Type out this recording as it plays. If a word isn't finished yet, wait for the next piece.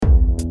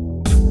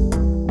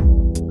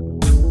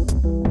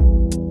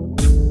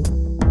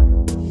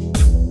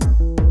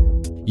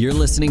You're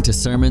listening to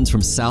sermons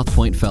from South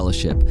Point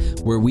Fellowship,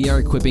 where we are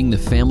equipping the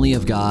family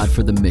of God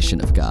for the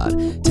mission of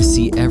God, to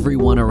see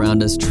everyone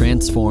around us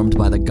transformed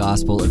by the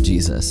gospel of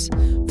Jesus.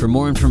 For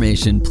more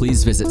information,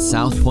 please visit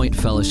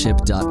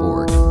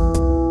southpointfellowship.org.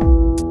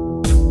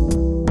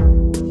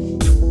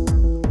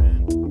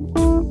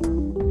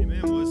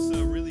 Amen. Well, it's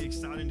really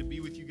exciting to be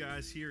with you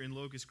guys here in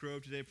Locust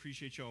Grove today.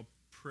 Appreciate y'all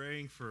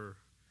praying for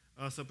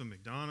us up in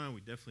McDonough. We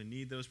definitely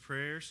need those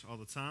prayers all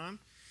the time.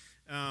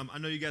 I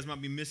know you guys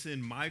might be missing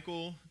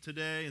Michael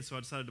today, and so I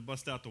decided to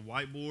bust out the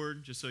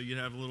whiteboard just so you'd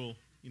have a little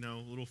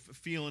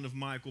feeling of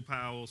Michael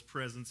Powell's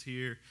presence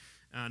here.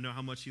 I know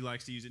how much he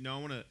likes to use it. No, I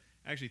want to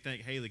actually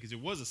thank Haley because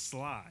it was a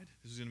slide.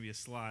 This was going to be a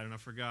slide, and I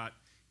forgot.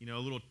 A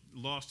little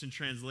lost in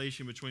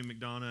translation between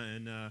McDonough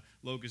and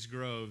Locust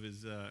Grove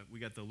is we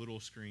got the little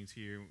screens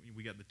here.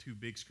 We got the two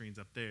big screens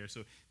up there.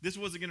 So this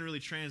wasn't going to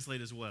really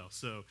translate as well.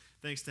 So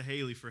thanks to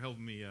Haley for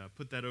helping me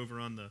put that over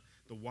on the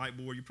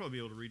whiteboard. You'll probably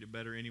be able to read it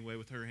better anyway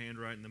with her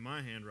handwriting than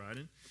my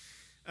handwriting.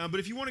 But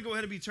if you want to go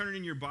ahead and be turning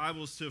in your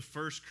Bibles to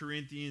 1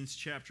 Corinthians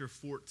chapter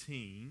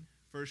 14.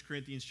 1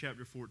 Corinthians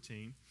chapter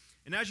 14.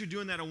 And as you're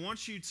doing that, I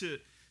want you to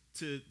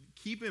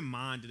keep in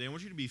mind today, I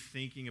want you to be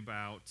thinking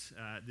about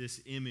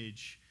this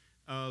image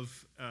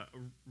of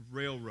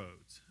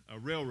railroads,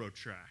 railroad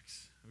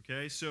tracks,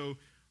 okay? So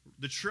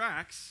the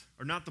tracks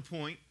are not the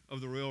point of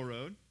the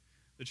railroad.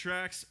 The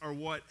tracks are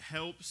what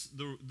helps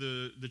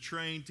the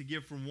train to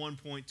get from one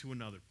point to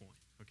another point,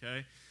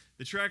 okay?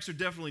 The tracks are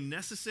definitely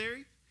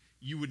necessary.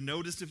 You would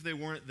notice if they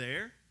weren't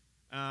there.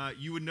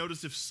 You would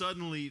notice if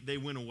suddenly they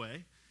went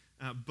away,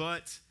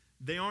 but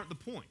they aren't the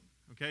point,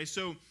 okay?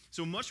 So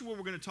much of what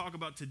we're going to talk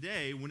about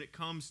today when it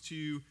comes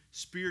to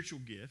spiritual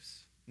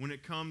gifts, when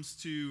it comes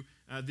to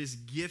this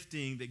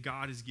gifting that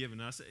God has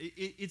given us,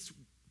 it's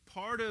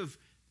part of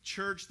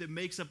church that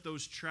makes up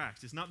those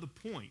tracks. It's not the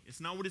point. It's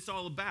not what it's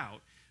all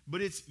about,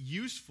 but it's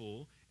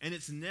useful and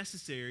it's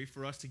necessary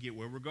for us to get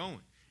where we're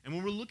going. And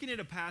when we're looking at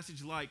a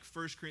passage like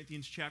 1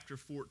 Corinthians chapter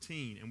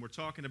 14, and we're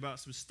talking about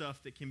some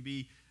stuff that can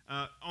be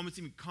almost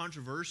even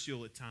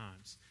controversial at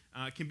times,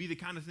 can be the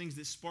kind of things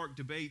that spark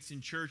debates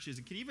in churches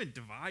and can even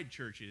divide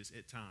churches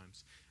at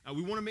times.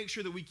 We want to make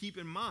sure that we keep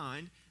in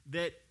mind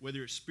that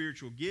whether it's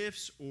spiritual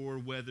gifts or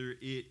whether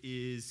it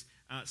is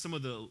some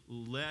of the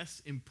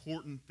less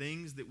important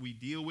things that we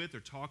deal with or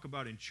talk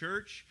about in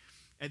church,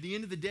 at the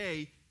end of the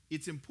day,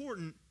 it's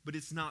important, but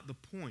it's not the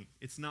point.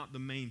 It's not the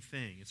main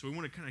thing. And so we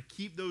want to kind of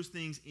keep those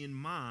things in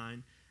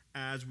mind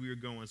as we are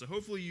going. So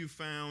hopefully you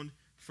found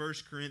 1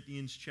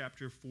 Corinthians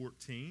chapter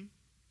 14.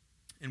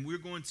 And we're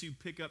going to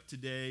pick up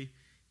today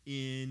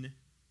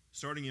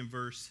starting in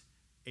verse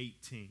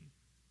 18.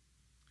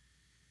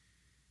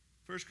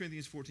 1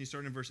 Corinthians 14,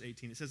 starting in verse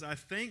 18. It says, I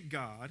thank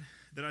God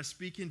that I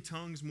speak in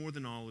tongues more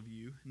than all of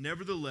you.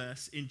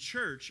 Nevertheless, in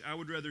church, I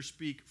would rather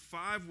speak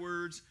 5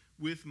 words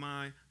with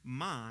my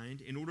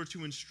mind in order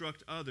to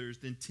instruct others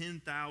than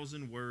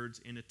 10,000 words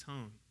in a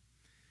tongue.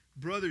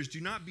 Brothers, do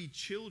not be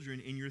children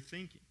in your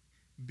thinking.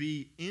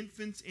 Be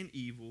infants in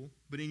evil,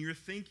 but in your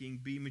thinking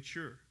be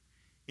mature.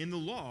 In the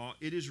law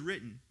it is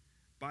written,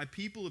 by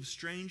people of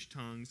strange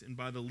tongues and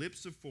by the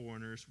lips of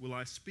foreigners will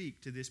I speak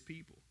to this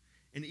people.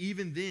 And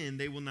even then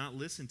they will not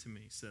listen to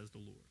me, says the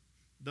Lord.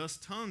 Thus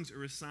tongues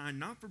are a sign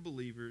not for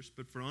believers,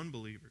 but for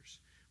unbelievers,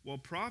 while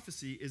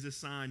prophecy is a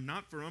sign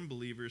not for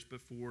unbelievers,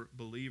 but for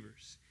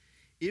believers.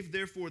 If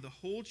therefore the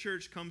whole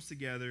church comes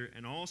together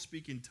and all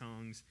speak in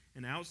tongues,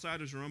 and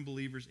outsiders or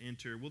unbelievers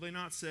enter, will they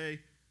not say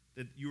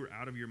that you are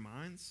out of your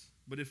minds?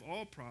 But if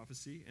all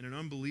prophecy and an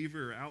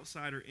unbeliever or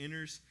outsider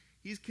enters,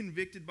 he's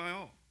convicted by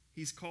all.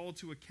 He's called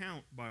to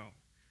account by all.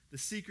 The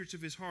secrets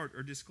of his heart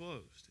are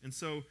disclosed. And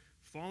so,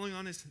 falling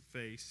on his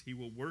face, he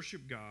will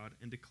worship God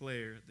and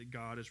declare that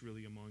God is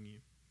really among you.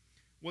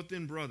 What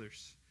then,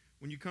 brothers?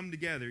 When you come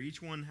together,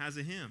 each one has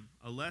a hymn,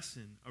 a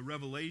lesson, a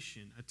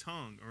revelation, a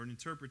tongue, or an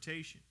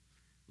interpretation.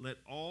 Let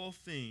all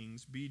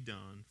things be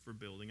done for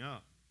building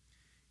up.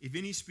 If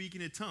any speak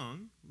in a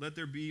tongue, let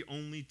there be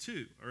only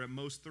 2, or at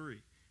most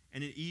 3,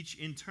 and in each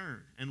in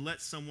turn, and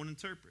let someone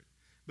interpret.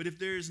 But if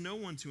there is no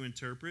one to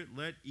interpret,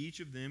 let each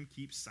of them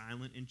keep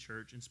silent in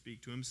church and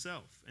speak to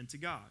himself and to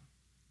God.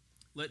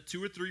 Let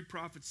 2 or 3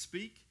 prophets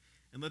speak,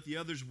 and let the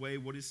others weigh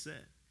what is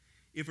said.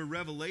 If a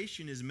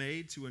revelation is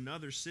made to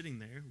another sitting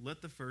there,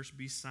 let the first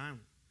be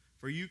silent.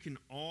 For you can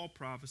all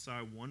prophesy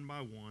one by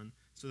one,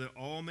 so that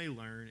all may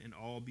learn and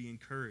all be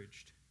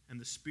encouraged.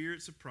 And the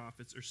spirits of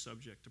prophets are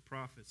subject to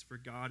prophets, for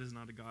God is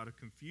not a God of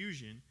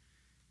confusion,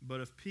 but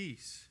of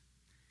peace.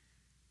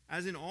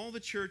 As in all the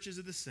churches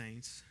of the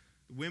saints,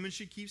 the women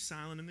should keep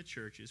silent in the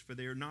churches, for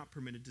they are not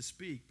permitted to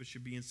speak, but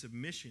should be in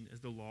submission, as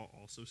the law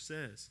also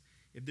says.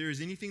 If there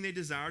is anything they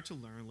desire to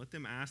learn, let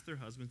them ask their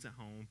husbands at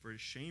home, for it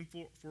is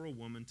shameful for a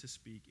woman to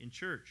speak in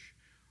church.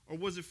 Or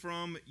was it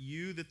from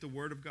you that the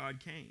word of God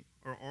came?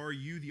 Or are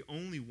you the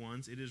only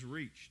ones it has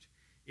reached?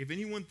 If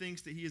anyone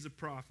thinks that he is a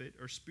prophet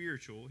or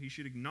spiritual, he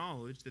should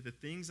acknowledge that the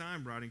things I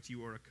am writing to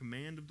you are a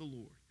command of the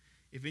Lord.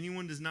 If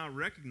anyone does not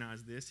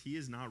recognize this, he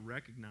is not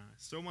recognized.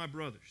 So, my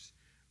brothers,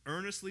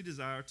 earnestly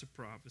desire to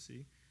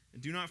prophecy,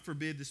 And do not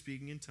forbid the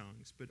speaking in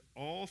tongues, but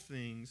all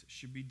things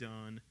should be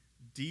done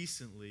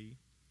decently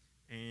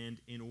and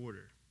in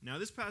order. Now,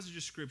 this passage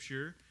of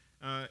Scripture,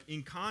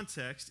 in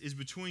context, is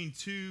between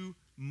two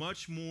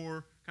much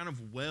more kind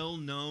of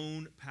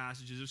well-known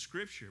passages of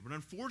Scripture. But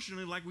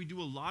unfortunately, like we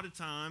do a lot of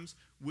times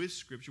with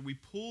Scripture, we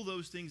pull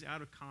those things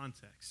out of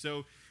context.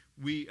 So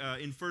we,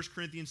 in 1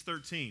 Corinthians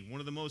 13, one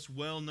of the most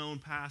well-known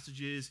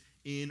passages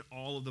in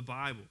all of the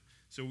Bible.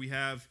 So we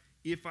have,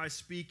 if I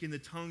speak in the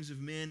tongues of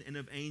men and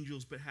of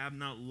angels, but have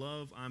not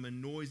love, I'm a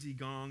noisy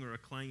gong or a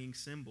clanging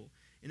cymbal.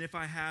 And if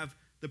I have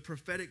the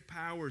prophetic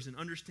powers and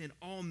understand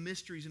all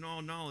mysteries and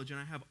all knowledge, and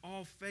I have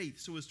all faith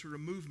so as to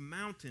remove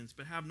mountains,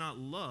 but have not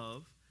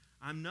love,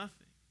 I'm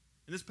nothing.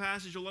 And this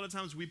passage, a lot of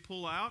times we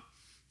pull out,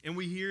 and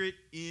we hear it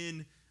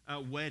in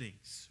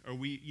weddings, or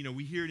we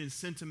hear it in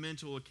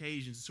sentimental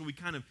occasions. So we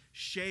kind of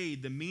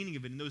shade the meaning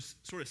of it in those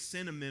sort of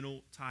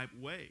sentimental type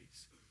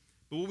ways.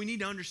 But what we need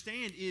to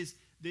understand is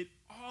that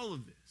all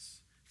of this,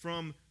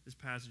 from this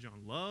passage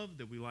on love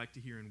that we like to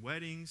hear in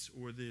weddings,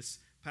 or this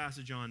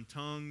passage on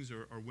tongues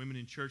or women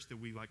in church that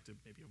we like to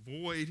maybe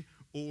avoid,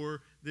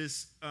 or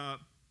this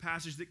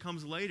passage that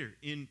comes later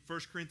in 1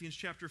 Corinthians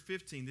chapter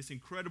 15, this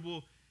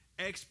incredible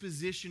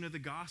exposition of the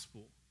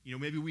gospel.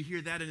 Maybe we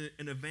hear that in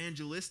an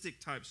evangelistic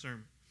type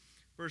sermon.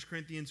 1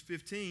 Corinthians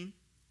 15,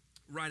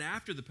 right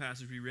after the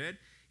passage we read,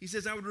 he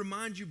says, I would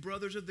remind you,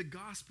 brothers, of the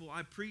gospel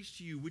I preached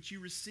to you, which you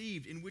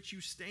received, in which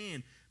you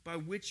stand, by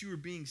which you are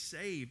being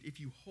saved, if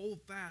you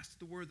hold fast to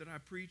the word that I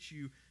preach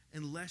you,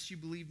 unless you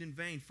believed in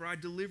vain. For I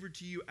delivered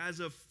to you as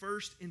of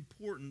first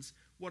importance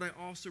what I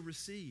also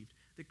received,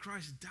 that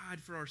Christ died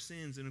for our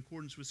sins in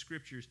accordance with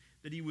Scriptures,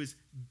 that he was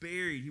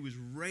buried, he was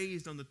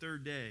raised on the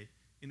third day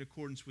in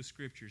accordance with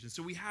Scriptures. And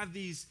so we have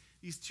these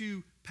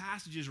two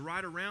passages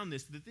right around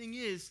this. The thing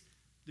is,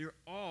 they're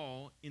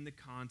all in the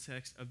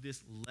context of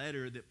this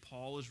letter that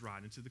Paul is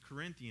writing to the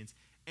Corinthians.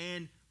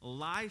 And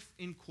life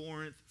in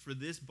Corinth for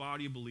this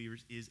body of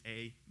believers is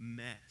a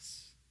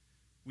mess.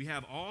 We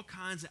have all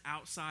kinds of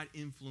outside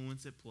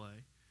influence at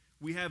play.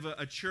 We have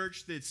a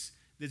church that's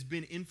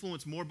been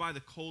influenced more by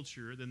the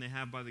culture than they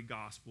have by the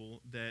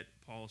gospel that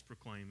Paul is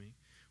proclaiming.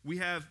 We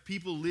have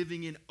people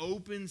living in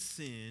open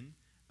sin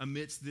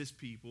amidst this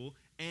people,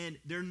 and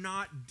they're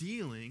not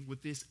dealing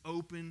with this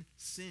open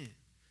sin.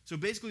 So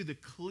basically the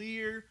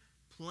clear,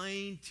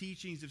 plain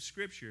teachings of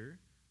Scripture,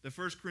 the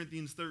 1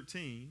 Corinthians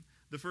 13,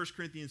 the 1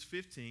 Corinthians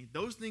 15,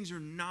 those things are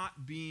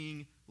not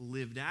being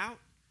lived out.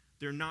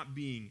 They're not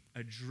being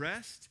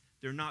addressed.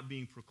 They're not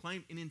being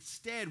proclaimed. And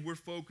instead, we're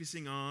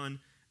focusing on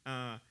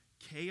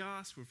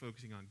chaos. We're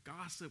focusing on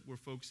gossip. We're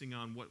focusing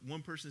on what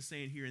one person is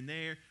saying here and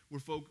there.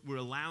 We're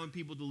allowing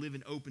people to live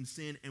in open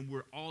sin, and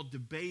we're all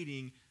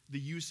debating the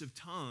use of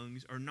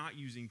tongues or not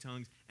using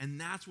tongues. And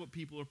that's what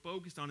people are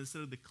focused on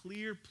instead of the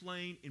clear,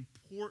 plain,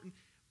 important,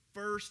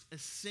 first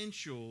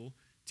essential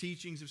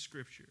teachings of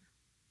Scripture.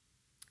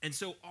 And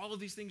so all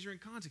of these things are in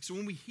context. So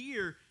when we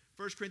hear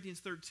 1 Corinthians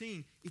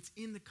 13, it's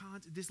in the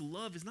context. This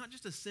love is not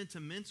just a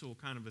sentimental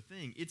kind of a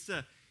thing. It's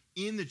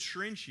in the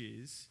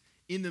trenches,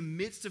 in the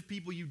midst of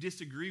people you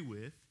disagree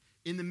with,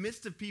 in the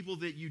midst of people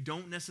that you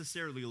don't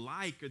necessarily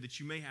like or that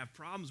you may have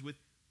problems with,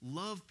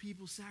 love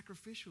people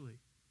sacrificially.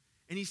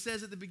 And he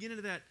says at the beginning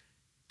of that,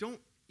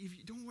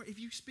 if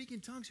you speak in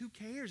tongues, who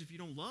cares if you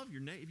don't love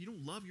if you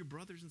don't love your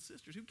brothers and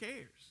sisters? Who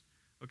cares?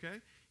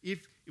 Okay?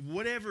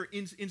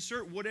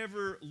 Insert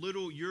whatever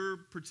little your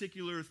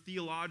particular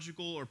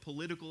theological or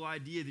political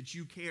idea that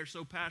you care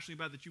so passionately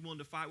about that you're willing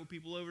to fight with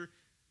people over.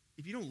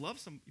 If you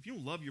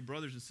don't love your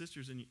brothers and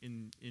sisters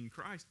in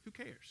Christ, who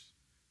cares?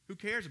 Who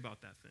cares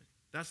about that thing?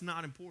 That's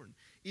not important.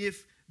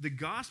 If the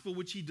gospel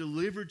which he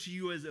delivered to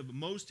you as of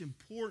most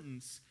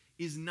importance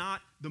is not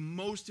the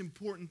most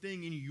important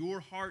thing in your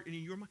heart and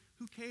in your mind,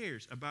 who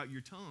cares about your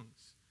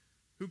tongues?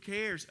 Who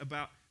cares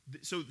about...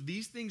 So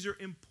these things are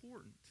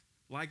important,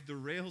 like the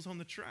rails on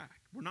the track.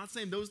 We're not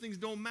saying those things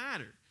don't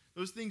matter.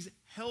 Those things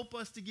help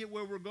us to get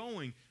where we're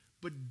going,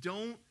 but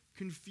don't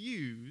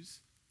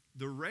confuse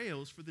the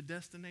rails for the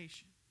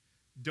destination.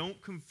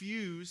 Don't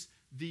confuse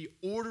the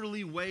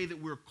orderly way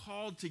that we're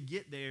called to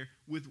get there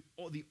with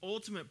the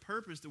ultimate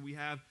purpose that we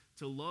have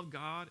to love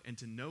God and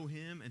to know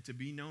him and to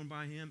be known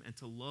by him and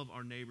to love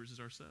our neighbors as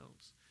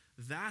ourselves.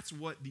 That's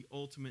what the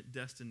ultimate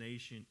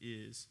destination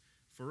is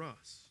for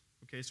us.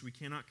 Okay, so we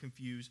cannot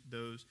confuse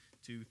those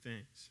two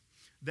things.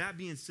 That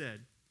being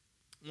said,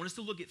 I want us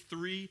to look at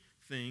three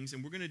things,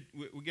 and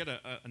we got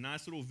a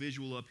nice little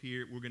visual up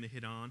here we're going to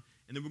hit on,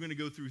 and then we're going to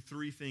go through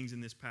three things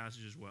in this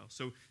passage as well.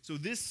 So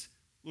this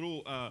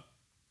little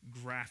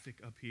graphic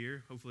up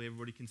here, hopefully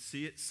everybody can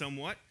see it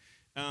somewhat,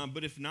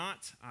 but if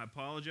not, I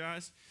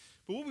apologize.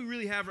 But what we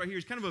really have right here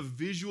is kind of a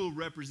visual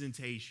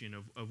representation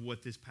of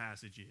what this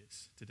passage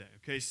is today.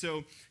 Okay,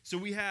 so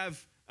we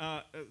have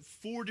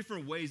 4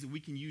 different ways that we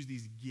can use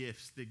these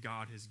gifts that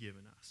God has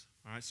given us.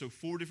 All right, so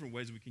 4 different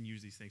ways we can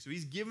use these things. So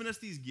he's given us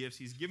these gifts.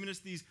 He's given us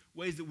these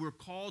ways that we're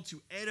called to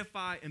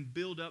edify and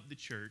build up the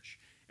church.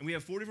 And we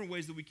have four different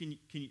ways that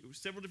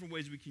several different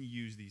ways we can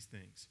use these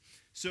things.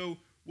 So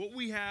what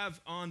we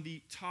have on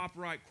the top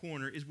right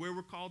corner is where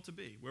we're called to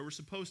be, where we're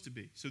supposed to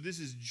be. So this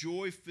is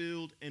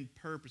joy-filled and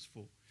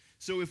purposeful.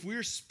 So if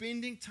we're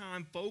spending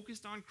time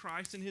focused on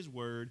Christ and his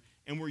word,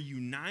 and we're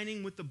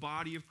uniting with the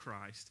body of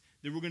Christ,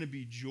 then we're going to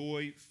be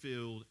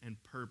joy-filled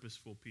and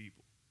purposeful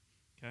people.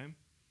 Okay?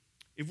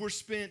 If we're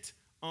spent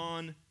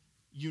on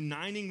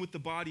uniting with the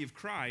body of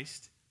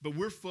Christ, but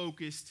we're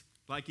focused,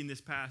 like in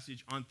this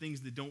passage, on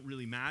things that don't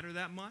really matter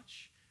that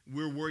much,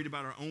 we're worried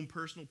about our own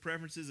personal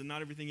preferences and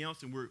not everything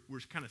else, and we're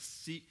kind of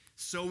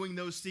sowing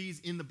those seeds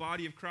in the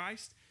body of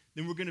Christ,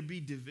 then we're going to be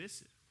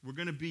divisive. We're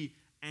going to be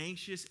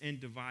anxious and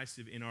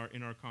divisive in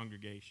our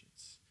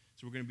congregations.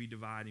 So we're going to be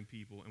dividing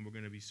people, and we're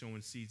going to be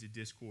sowing seeds of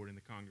discord in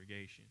the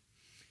congregation.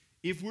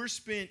 If we're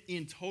spent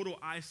in total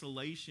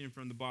isolation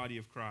from the body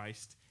of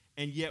Christ,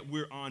 and yet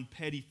we're on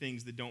petty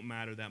things that don't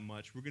matter that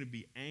much, we're going to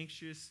be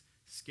anxious,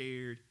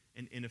 scared,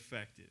 and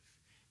ineffective.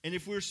 And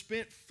if we're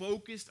spent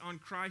focused on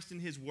Christ and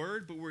his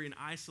word, but we're in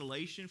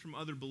isolation from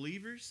other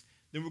believers,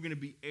 then we're going to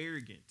be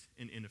arrogant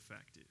and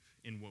ineffective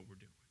in what we're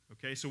doing.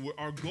 Okay, so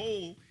our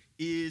goal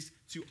is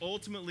to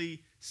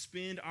ultimately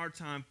spend our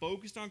time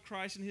focused on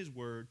Christ and his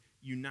word,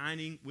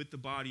 uniting with the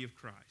body of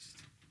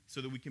Christ,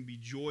 so that we can be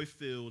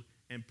joy-filled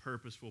and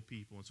purposeful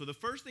people. And so the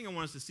first thing I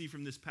want us to see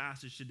from this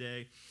passage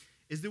today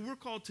is that we're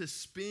called to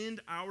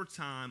spend our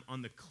time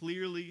on the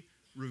clearly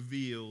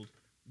revealed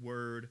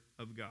Word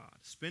of God.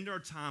 Spend our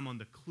time on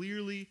the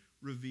clearly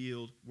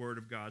revealed Word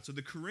of God. So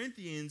the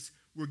Corinthians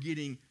were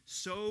getting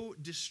so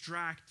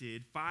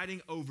distracted,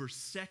 fighting over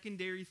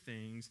secondary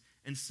things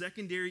and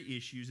secondary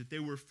issues, that they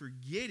were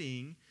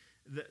forgetting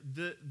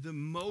the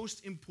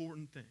most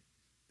important thing.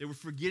 They were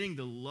forgetting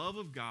the love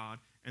of God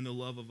and the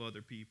love of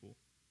other people.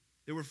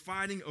 They were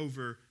fighting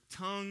over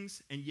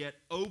tongues and yet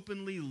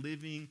openly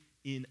living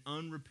in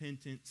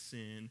unrepentant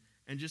sin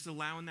and just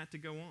allowing that to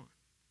go on.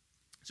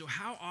 So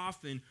how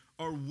often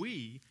are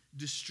we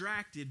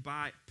distracted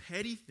by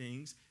petty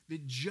things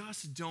that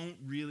just don't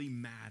really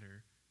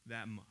matter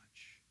that much?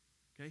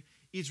 Okay?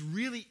 It's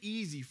really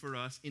easy for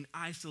us in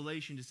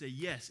isolation to say,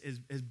 yes,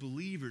 as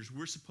believers,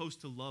 we're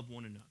supposed to love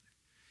one another.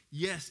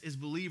 Yes, as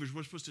believers,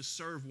 we're supposed to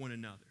serve one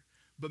another.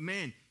 But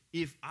man,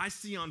 if I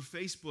see on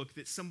Facebook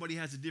that somebody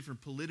has a different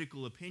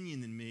political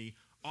opinion than me,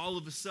 all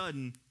of a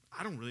sudden,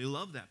 I don't really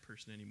love that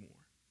person anymore.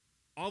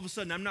 All of a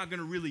sudden, I'm not going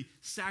to really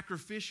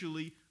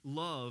sacrificially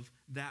love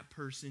that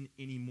person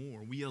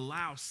anymore. We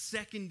allow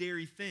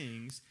secondary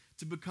things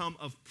to become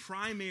of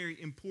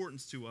primary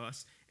importance to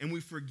us, and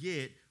we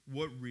forget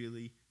what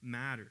really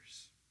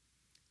matters.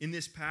 In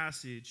this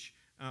passage,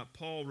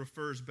 Paul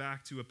refers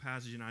back to a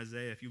passage in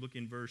Isaiah. If you look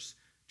in verse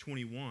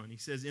 21, he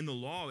says, "In the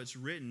law it's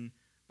written,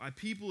 by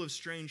people of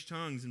strange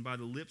tongues and by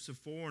the lips of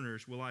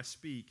foreigners will I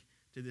speak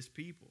to this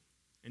people.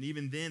 And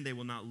even then they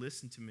will not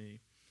listen to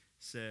me,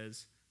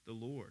 says the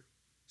Lord."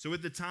 So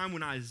at the time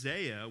when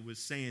Isaiah was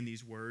saying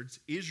these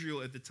words,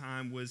 Israel at the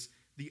time was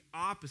the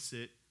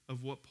opposite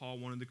of what Paul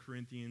wanted the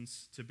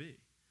Corinthians to be.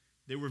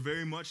 They were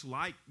very much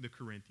like the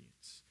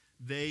Corinthians.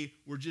 They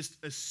were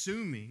just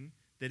assuming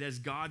that as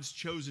God's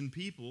chosen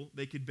people,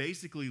 they could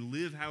basically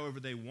live however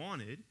they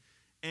wanted,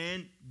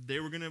 and they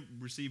were going to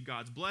receive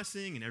God's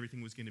blessing, and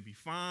everything was going to be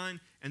fine,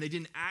 and they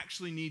didn't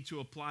actually need to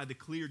apply the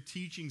clear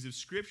teachings of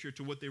Scripture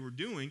to what they were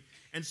doing.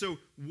 And so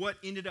what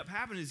ended up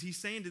happening is he's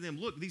saying to them,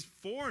 look, these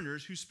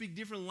foreigners who speak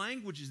different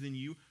languages than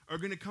you are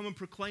going to come and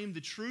proclaim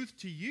the truth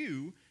to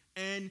you,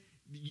 and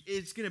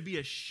it's going to be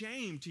a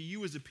shame to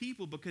you as a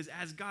people, because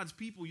as God's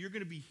people, you're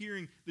going to be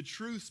hearing the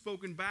truth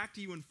spoken back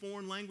to you in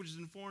foreign languages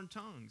and foreign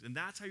tongues, and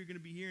that's how you're going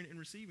to be hearing it and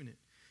receiving it.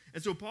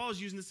 And so Paul is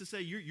using this to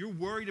say, you're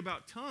worried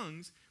about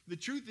tongues. The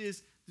truth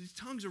is, these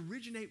tongues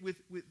originate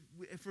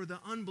for the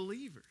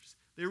unbelievers.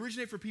 They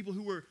originate for people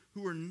who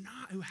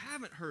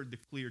haven't heard the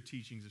clear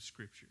teachings of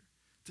Scripture.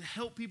 To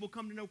help people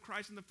come to know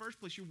Christ in the first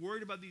place, you're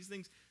worried about these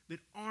things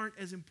that aren't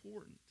as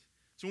important.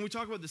 So when we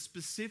talk about the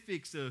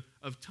specifics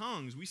of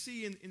tongues, we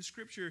see in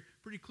Scripture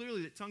pretty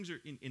clearly that tongues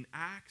are in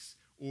Acts,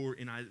 or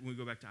when we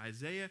go back to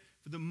Isaiah,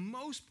 for the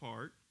most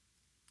part.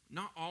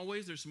 Not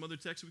always. There's some other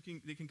texts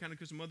that can kind of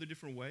go some other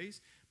different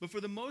ways. But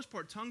for the most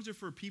part, tongues are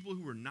for people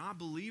who are not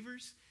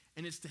believers,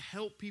 and it's to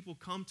help people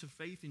come to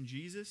faith in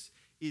Jesus.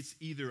 It's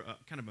either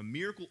kind of a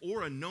miracle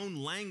or a known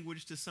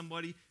language to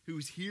somebody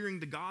who's hearing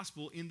the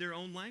gospel in their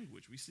own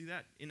language. We see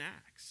that in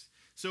Acts.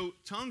 So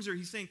tongues are,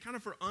 he's saying, kind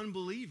of for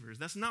unbelievers.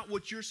 That's not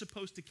what you're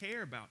supposed to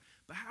care about.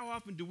 But how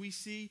often do we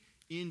see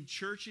in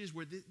churches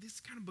where this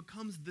kind of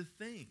becomes the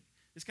thing?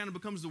 This kind of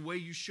becomes the way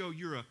you show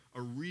you're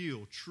a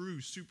real, true,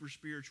 super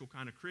spiritual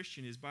kind of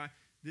Christian, is by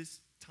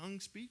this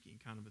tongue speaking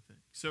kind of a thing.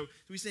 So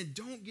he's saying,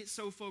 don't get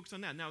so focused on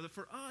that. Now,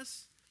 for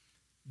us,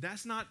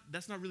 that's not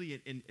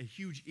really a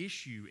huge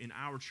issue in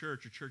our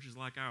church or churches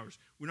like ours.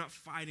 We're not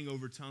fighting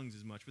over tongues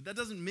as much. But that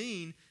doesn't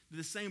mean that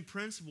the same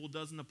principle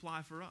doesn't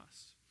apply for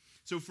us.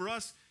 So for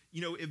us,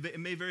 it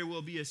may very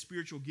well be a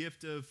spiritual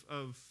gift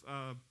of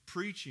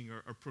preaching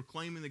or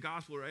proclaiming the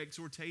gospel or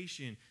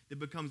exhortation that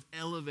becomes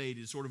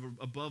elevated sort of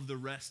above the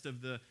rest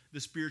of the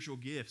spiritual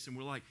gifts. And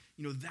we're like,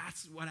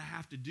 that's what I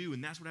have to do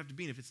and that's what I have to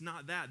be. And if it's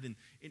not that, then,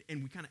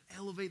 and we kind of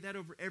elevate that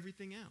over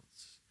everything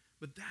else.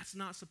 But that's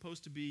not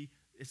supposed to be,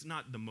 it's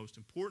not the most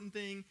important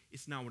thing.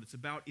 It's not what it's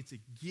about. It's a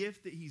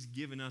gift that he's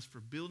given us for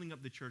building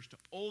up the church to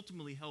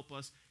ultimately help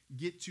us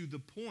get to the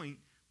point,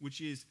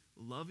 which is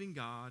loving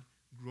God,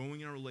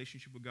 growing in our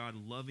relationship with God,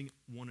 loving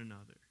one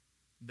another.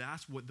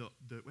 That's what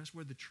that's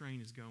where the train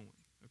is going,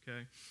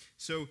 okay?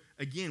 So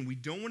again, we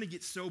don't want to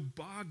get so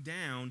bogged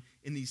down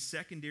in these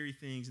secondary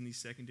things and these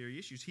secondary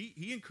issues.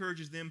 He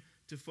encourages them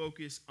to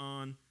focus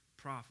on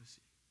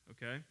prophecy,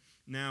 okay?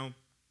 Now,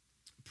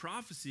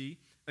 prophecy,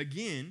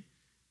 again,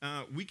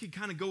 we could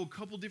kind of go a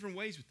couple different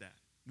ways with that.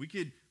 We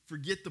could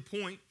forget the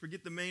point,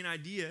 forget the main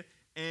idea,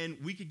 and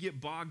we could get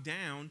bogged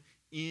down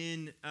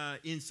in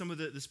some of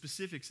the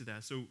specifics of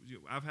that. So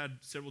I've had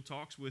several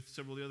talks with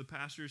several of the other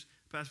pastors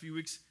the past few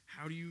weeks.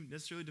 How do you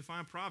necessarily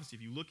define prophecy?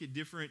 If you look at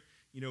different,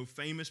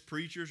 famous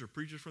preachers or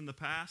preachers from the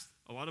past,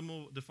 a lot of them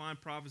will define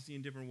prophecy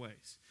in different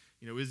ways.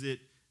 Is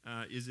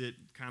it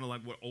kind of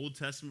like what Old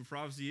Testament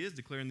prophecy is,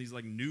 declaring these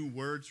like new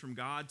words from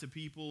God to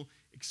people,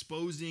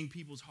 exposing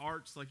people's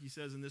hearts, like he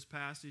says in this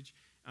passage?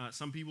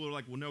 Some people are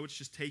like, well, no, it's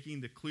just taking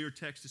the clear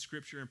text of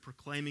Scripture and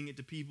proclaiming it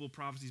to people.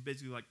 Prophecy is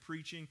basically like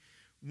preaching.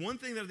 One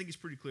thing that I think is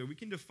pretty clear, we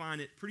can define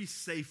it pretty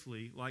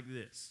safely like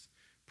this.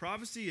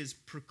 Prophecy is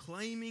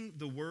proclaiming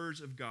the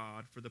words of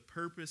God for the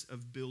purpose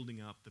of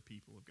building up the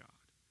people of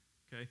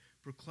God. Okay?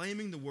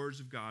 Proclaiming the words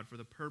of God for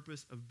the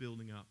purpose of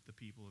building up the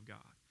people of God.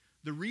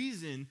 The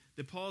reason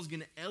that Paul's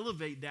going to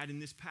elevate that in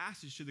this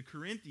passage to the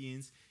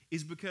Corinthians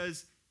is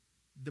because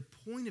the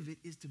point of it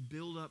is to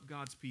build up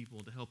God's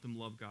people, to help them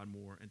love God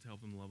more and to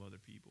help them love other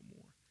people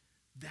more.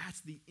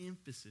 That's the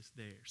emphasis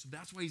there. So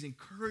that's why he's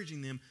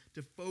encouraging them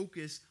to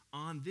focus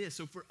on this.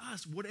 So for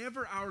us,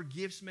 whatever our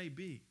gifts may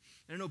be,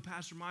 and I know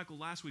Pastor Michael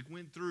last week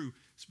went through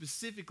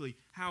specifically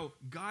how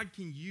God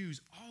can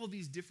use all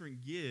these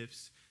different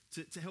gifts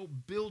to help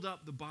build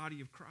up the body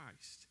of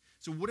Christ.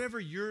 So whatever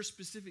your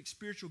specific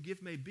spiritual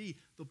gift may be,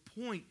 the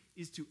point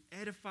is to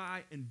edify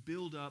and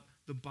build up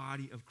the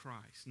body of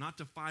Christ. Not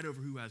to fight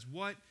over who has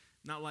what,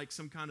 not like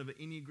some kind of an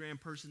Enneagram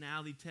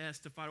personality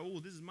test to fight, oh,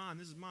 this is mine,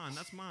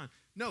 that's mine.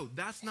 No,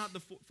 that's not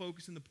the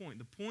focus and the point.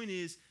 The point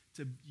is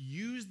to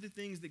use the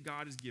things that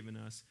God has given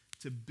us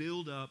to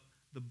build up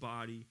the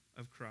body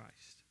of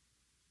Christ.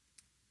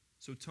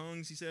 So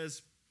tongues, he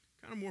says,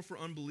 kind of more for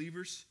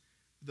unbelievers.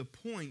 The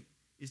point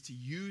is to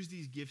use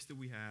these gifts that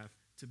we have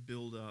to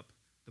build up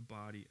the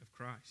body of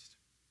Christ.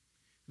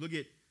 Look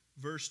at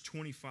verse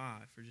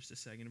 25 for just a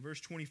second. In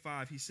verse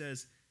 25, he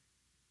says,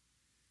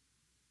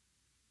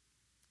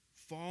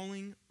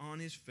 falling on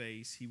his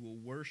face, he will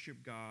worship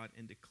God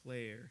and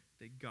declare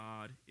that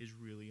God is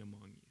really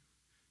among you.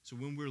 So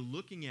when we're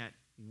looking at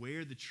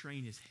where the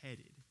train is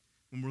headed,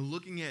 when we're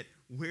looking at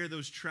where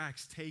those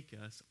tracks take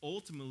us,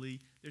 ultimately,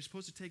 they're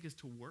supposed to take us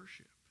to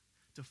worship,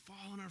 to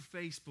fall on our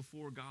face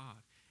before God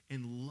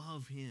and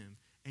love him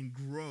and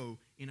grow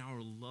in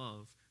our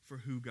love for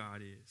who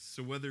God is.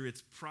 So whether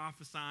it's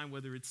prophesying,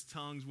 whether it's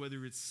tongues,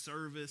 whether it's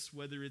service,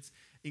 whether it's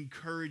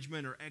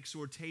encouragement or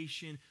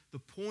exhortation, the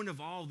point of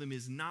all of them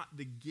is not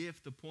the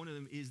gift. The point of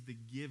them is the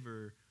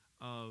giver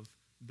of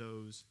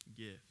those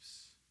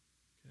gifts.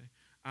 Okay?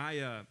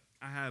 I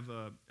have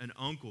an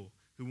uncle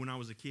who, when I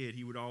was a kid,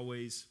 he would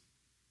always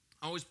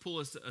pull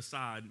us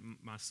aside,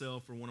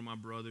 myself or one of my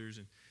brothers,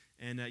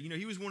 and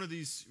he was one of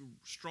these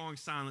strong,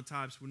 silent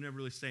types, would never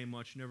really say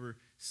much, never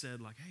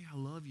said like, hey, I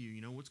love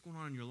you, what's going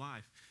on in your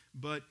life?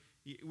 But,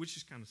 which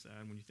is kind of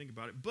sad when you think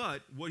about it.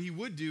 But what he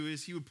would do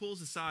is he would pull us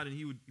aside and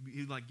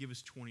he'd like give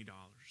us $20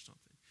 or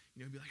something.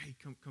 He'd be like, hey,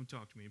 come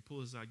talk to me. And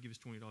pull us aside, give us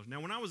 $20. Now,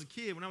 when I was a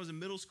kid, when I was in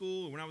middle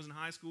school or when I was in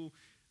high school,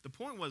 the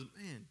point was,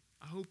 man,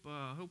 I hope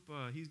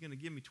he's going to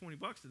give me $20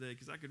 today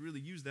because I could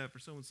really use that for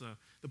so-and-so.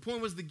 The point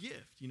was the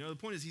gift. The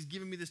point is he's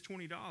giving me this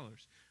 $20.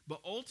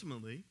 But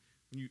ultimately,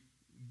 when you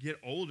get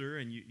older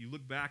and you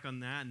look back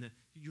on that and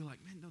you're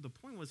like, man, no, the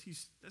point was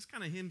that's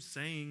kind of him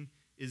saying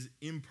as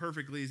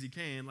imperfectly as he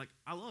can, like,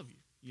 I love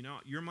you.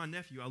 You're my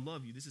nephew. I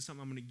love you. This is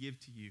something I'm going to give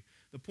to you.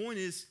 The point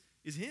is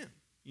him.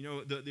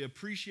 The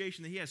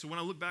appreciation that he has. So when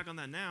I look back on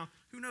that now,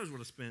 who knows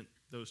what I spent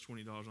those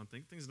 $20 on?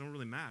 Things don't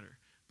really matter.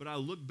 But I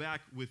look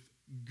back with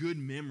good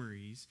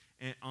memories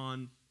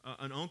on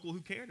an uncle who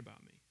cared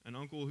about me, an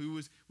uncle who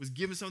was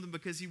giving something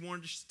because he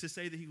wanted to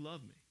say that he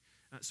loved me.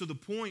 So the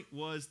point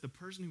was the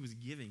person who was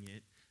giving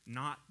it,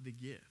 not the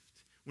gift.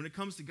 When it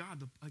comes to God,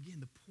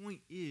 the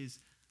point is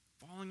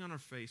falling on our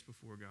face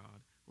before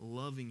God,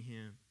 loving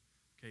him,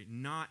 okay,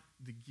 not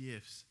the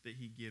gifts that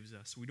he gives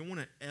us. So we don't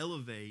want to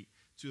elevate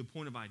to the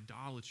point of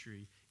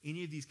idolatry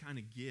any of these kind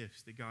of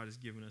gifts that God has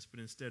given us, but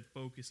instead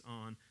focus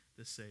on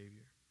the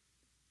Savior.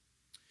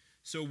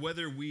 So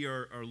whether we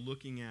are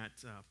looking at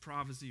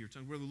prophecy or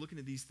tongue, whether we're looking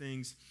at these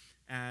things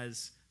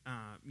as,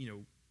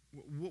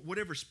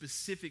 whatever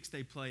specifics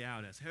they play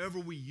out as, however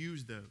we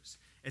use those,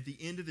 At the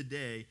end of the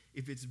day,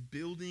 if it's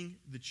building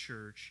the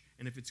church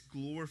and if it's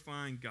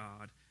glorifying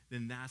God,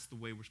 then that's the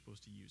way we're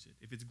supposed to use it.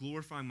 If it's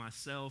glorifying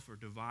myself or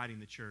dividing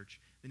the church,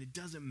 then it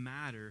doesn't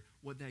matter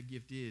what that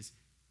gift is.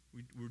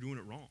 We're doing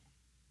it wrong.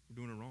 We're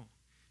doing it wrong.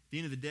 At the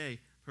end of the day,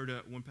 I've heard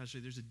one pastor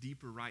say there's a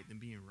deeper right than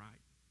being right.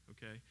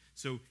 Okay?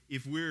 So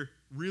if we're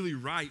really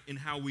right in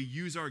how we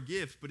use our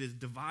gift, but it's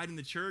dividing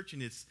the church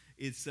and it's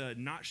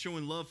not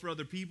showing love for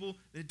other people,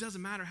 then it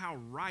doesn't matter how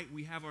right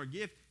we have our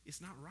gift.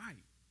 It's not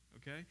right.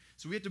 Okay?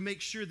 So we have to make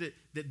sure that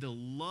the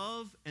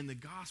love and the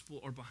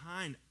gospel are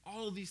behind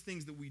all of these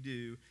things that we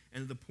do,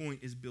 and the point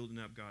is building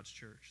up God's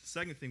church. The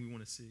second thing we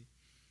want to see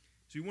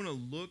is we want to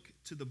look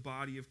to the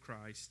body of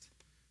Christ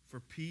for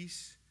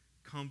peace,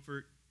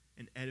 comfort,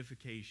 and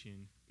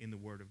edification in the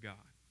Word of God.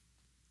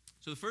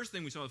 So the first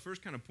thing we saw, the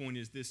first kind of point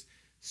is this: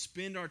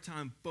 spend our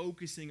time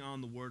focusing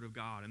on the Word of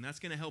God, and that's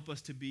going to help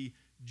us to be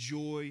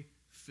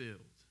joy-filled,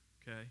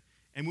 okay?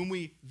 And when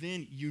we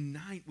then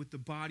unite with the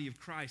body of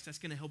Christ, that's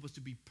going to help us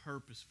to be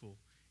purposeful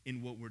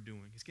in what we're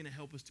doing. It's going to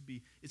help us to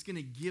be, it's going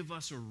to give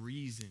us a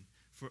reason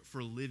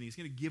for living. It's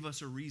going to give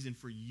us a reason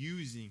for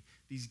using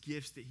these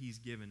gifts that He's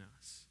given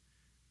us.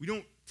 We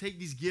don't take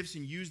these gifts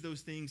and use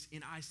those things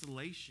in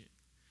isolation.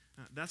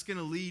 That's going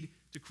to lead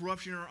to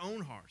corruption in our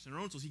own hearts and our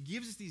own souls. He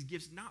gives us these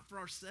gifts not for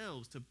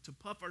ourselves, to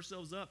puff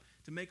ourselves up,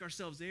 to make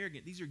ourselves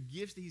arrogant. These are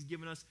gifts that He's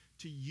given us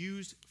to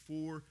use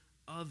for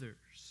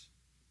others,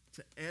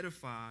 to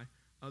edify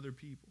other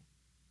people.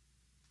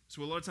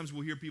 So a lot of times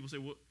we'll hear people say,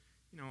 well,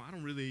 I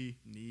don't really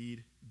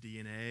need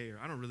DNA, or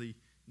I don't really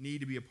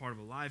need to be a part of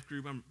a life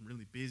group. I'm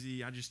really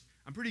busy.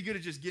 I'm pretty good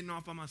at just getting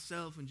off by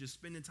myself and just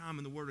spending time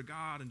in the Word of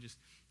God and just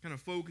kind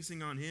of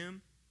focusing on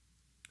Him.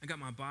 I got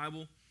my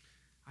Bible.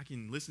 I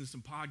can listen to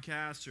some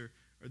podcasts or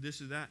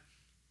this or that.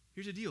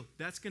 Here's the deal.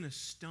 That's going to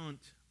stunt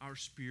our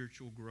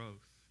spiritual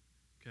growth,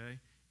 okay?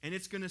 And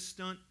it's going to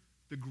stunt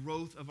the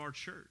growth of our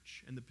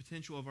church and the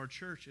potential of our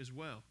church as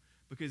well,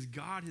 because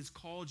God has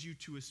called you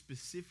to a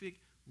specific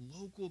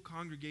local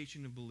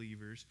congregation of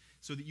believers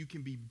so that you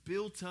can be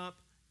built up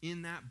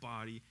in that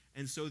body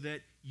and so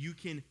that you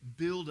can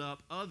build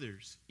up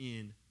others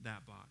in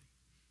that body.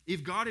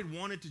 If God had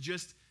wanted to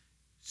just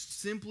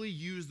simply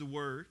use the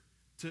Word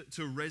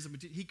to raise up,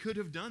 He could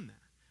have done that.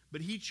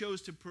 But He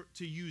chose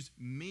to use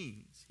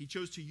means. He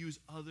chose to use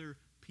other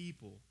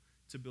people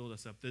to build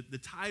us up. The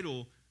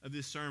title of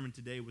this sermon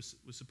today was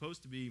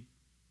supposed to be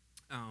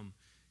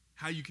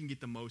how you can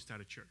get the most out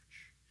of church.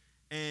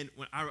 And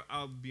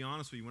I'll be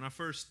honest with you, when I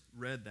first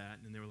read that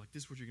and they were like,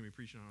 this is what you're going to be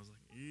preaching on, I was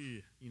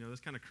like,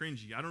 that's kind of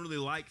cringy. I don't really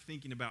like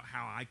thinking about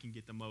how I can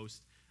get the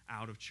most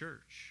out of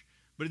church.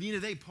 But at the end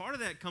of the day, part of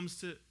that comes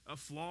to a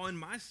flaw in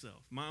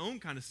myself, my own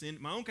kind of sin,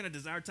 my own kind of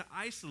desire to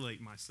isolate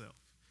myself.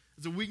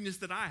 It's a weakness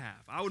that I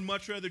have. I would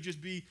much rather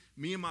just be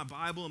me and my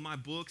Bible and my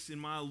books in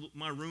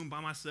my room by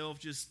myself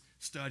just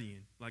studying.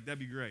 Like, that'd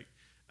be great.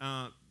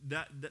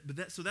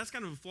 So that's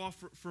kind of a flaw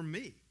for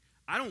me.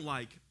 I don't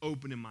like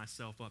opening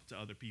myself up to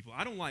other people.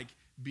 I don't like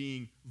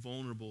being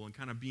vulnerable and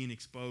kind of being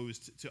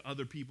exposed to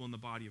other people in the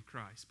body of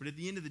Christ. But at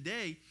the end of the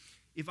day,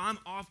 if I'm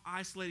off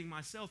isolating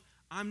myself,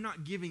 I'm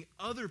not giving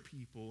other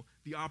people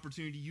the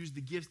opportunity to use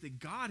the gifts that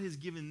God has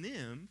given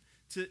them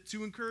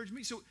to encourage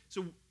me. So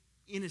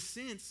in a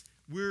sense,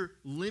 we're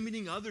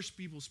limiting other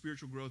people's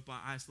spiritual growth by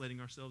isolating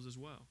ourselves as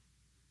well.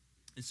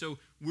 And so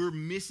we're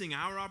missing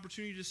our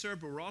opportunity to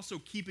serve, but we're also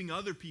keeping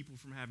other people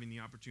from having the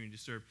opportunity to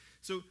serve.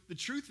 So the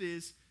truth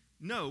is,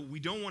 no, we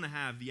don't want to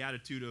have the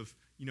attitude of,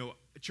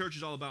 church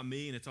is all about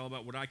me and it's all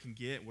about what I can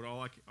get, what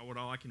all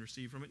I can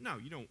receive from it. No,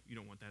 you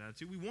don't want that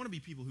attitude. We want to be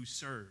people who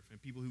serve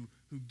and people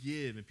who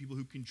give and people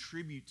who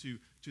contribute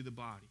to the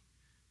body.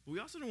 But we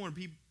also don't want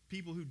to be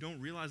people who don't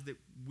realize that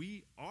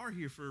we are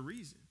here for a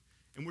reason.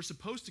 And we're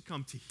supposed to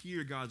come to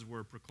hear God's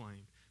word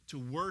proclaimed, to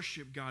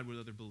worship God with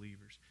other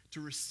believers, to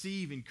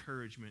receive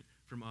encouragement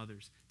from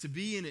others, to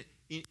be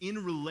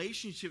in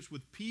relationships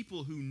with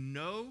people who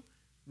know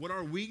what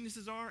our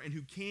weaknesses are and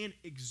who can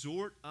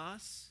exhort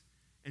us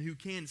and who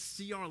can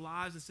see our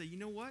lives and say, you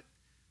know what?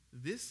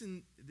 This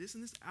and this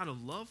out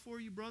of love for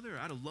you, brother, or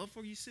out of love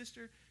for you,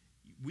 sister,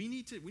 we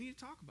need to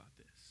talk about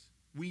this.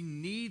 We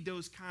need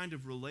those kind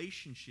of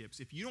relationships.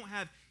 If you don't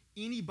have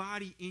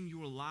anybody in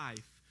your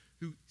life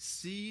who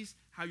sees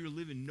how you're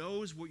living,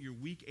 knows what your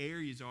weak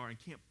areas are, and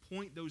can't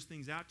point those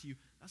things out to you,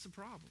 that's a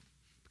problem.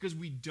 Because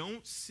we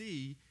don't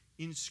see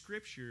in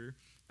Scripture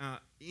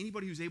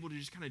anybody who's able to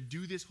just kind of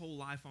do this whole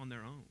life on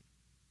their own.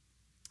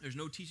 There's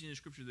no teaching in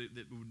Scripture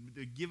that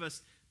would give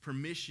us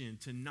permission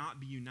to not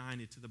be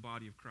united to the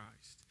body of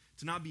Christ,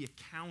 to not be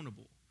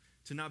accountable,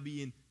 to not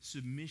be in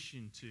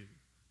submission to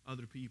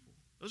other people.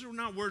 Those are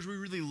not words we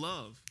really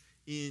love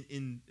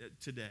in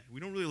today. We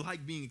don't really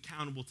like being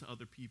accountable to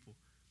other people.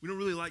 We don't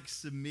really like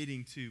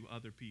submitting to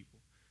other people.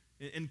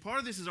 And part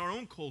of this is our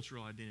own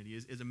cultural identity.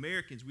 As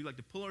Americans, we like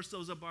to pull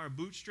ourselves up by our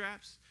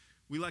bootstraps.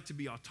 We like to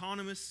be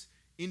autonomous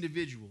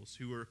individuals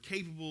who are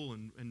capable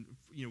and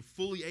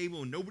fully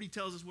able, and nobody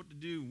tells us what to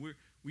do.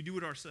 We do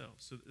it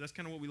ourselves. So that's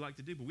kind of what we like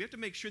to do. But we have to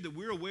make sure that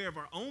we're aware of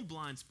our own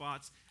blind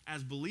spots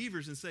as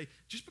believers and say,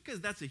 just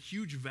because that's a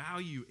huge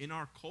value in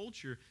our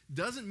culture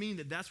doesn't mean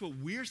that that's what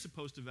we're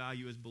supposed to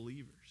value as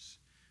believers.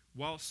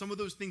 While some of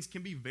those things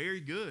can be very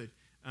good,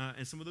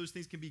 and some of those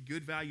things can be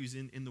good values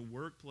in the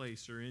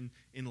workplace or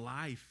in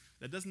life,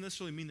 that doesn't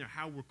necessarily mean they're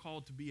how we're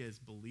called to be as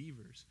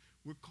believers.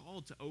 We're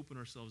called to open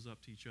ourselves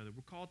up to each other.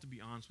 We're called to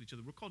be honest with each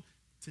other. We're called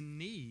to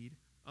need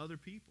other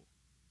people,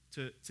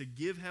 to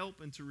give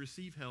help and to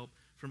receive help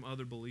from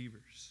other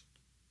believers.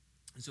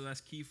 And so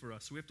that's key for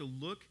us. So we have to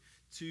look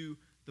to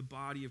the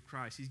body of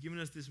Christ. He's given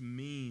us this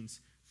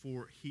means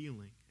for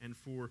healing and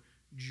for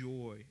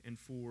joy and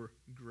for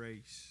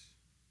grace.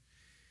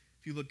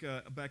 If you look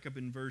back up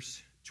in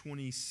verse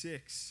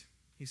 26,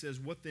 he says,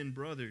 "What then,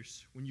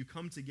 brothers, when you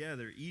come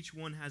together, each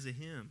one has a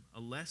hymn, a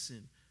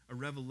lesson, a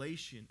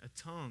revelation, a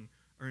tongue,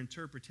 or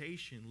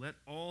interpretation. Let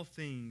all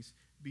things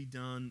be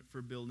done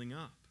for building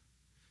up."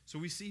 So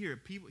we see here,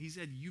 people. He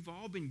said, you've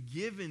all been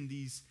given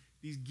these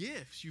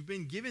gifts. You've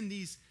been given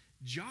these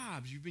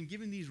jobs. You've been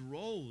given these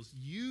roles.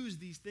 Use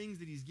these things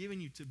that he's given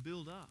you to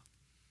build up.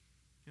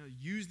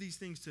 Use these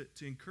things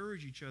to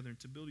encourage each other and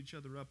to build each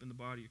other up in the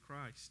body of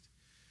Christ.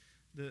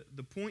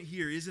 The point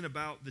here isn't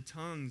about the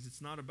tongues.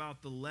 It's not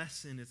about the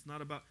lesson. It's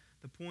not about,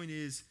 the point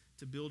is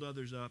to build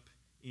others up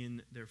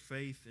in their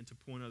faith and to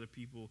point other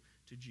people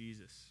to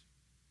Jesus.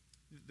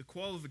 The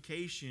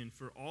qualification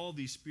for all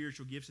these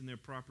spiritual gifts in their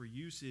proper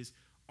use is,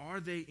 are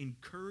they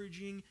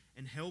encouraging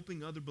and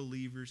helping other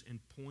believers and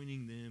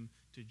pointing them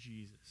to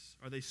Jesus?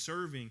 Are they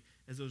serving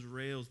as those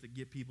rails that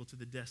get people to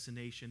the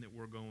destination that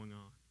we're going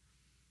on?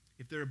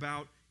 If they're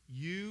about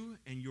you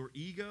and your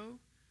ego,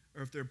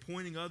 or if they're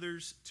pointing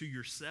others to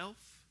yourself,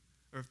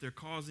 or if they're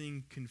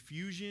causing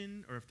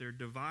confusion, or if they're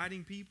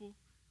dividing people,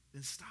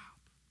 then stop.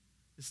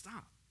 Just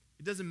stop.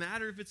 It doesn't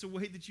matter if it's a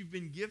way that you've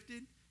been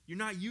gifted. You're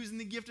not using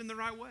the gift in the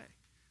right way.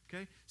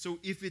 Okay? So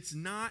if it's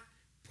not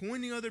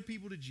pointing other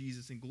people to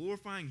Jesus and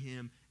glorifying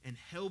him and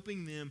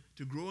helping them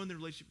to grow in their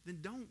relationship, then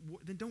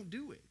don't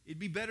do it. It'd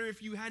be better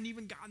if you hadn't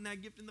even gotten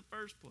that gift in the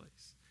first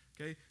place.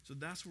 Okay? So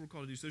that's what we're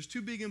called to do. So there's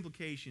two big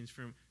implications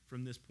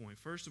from this point.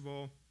 First of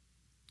all,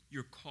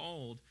 you're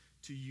called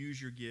to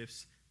use your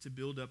gifts to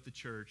build up the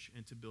church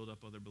and to build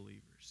up other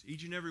believers.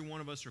 Each and every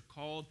one of us are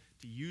called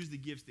to use the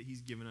gifts that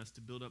he's given us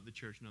to build up the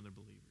church and other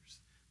believers.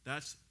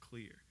 That's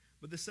clear.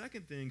 But the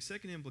second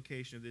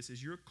implication of this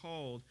is you're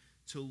called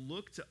to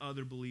look to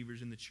other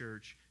believers in the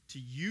church to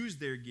use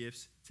their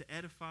gifts to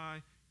edify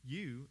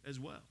you as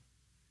well.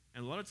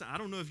 And a lot of times, I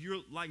don't know if you're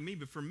like me,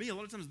 but for me, a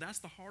lot of times that's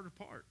the harder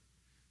part.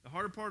 The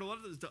harder part a lot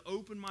of it is to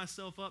open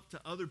myself up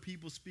to other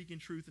people speaking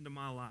truth into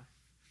my life.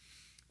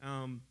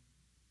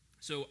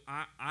 So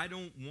I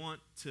don't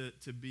want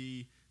to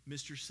be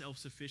Mr.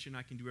 Self-Sufficient.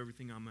 I can do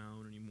everything on my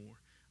own anymore.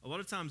 A lot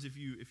of times if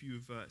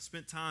you've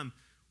spent time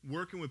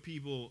working with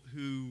people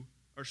who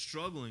are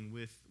struggling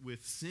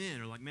with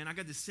sin, or like, man, I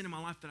got this sin in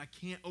my life that I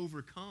can't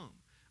overcome.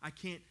 I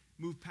can't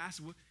move past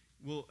it.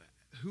 Well,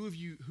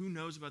 who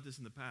knows about this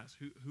in the past?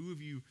 Who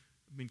have you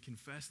been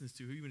confessing this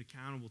to? Who have you been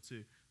accountable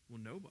to? Well,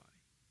 nobody.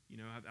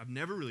 I've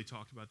never really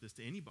talked about this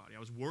to anybody. I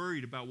was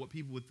worried about what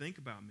people would think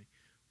about me.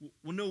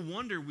 Well, no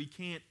wonder we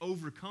can't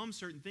overcome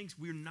certain things.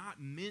 We're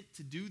not meant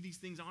to do these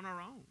things on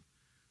our own.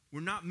 We're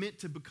not meant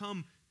to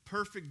become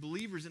perfect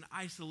believers in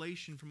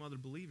isolation from other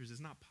believers. It's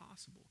not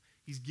possible.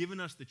 He's given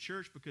us the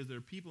church because there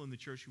are people in the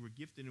church who are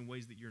gifted in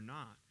ways that you're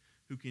not,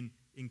 who can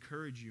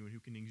encourage you and who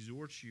can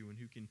exhort you and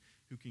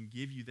who can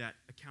give you that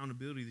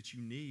accountability that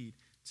you need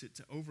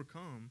to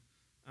overcome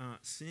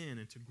sin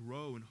and to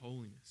grow in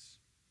holiness.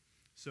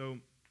 So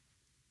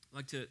I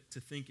like to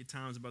think at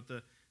times about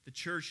the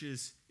church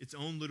is its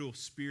own little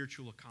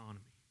spiritual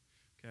economy.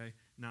 Okay?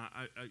 Now,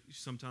 I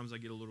sometimes I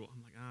get a little,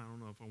 I'm like, I don't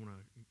know if I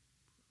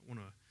want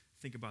to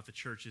think about the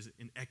church as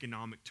in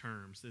economic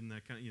terms. Then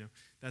that kind of,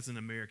 that's an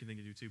American thing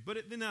to do too. But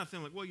then I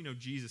think like, well,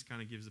 Jesus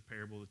kind of gives the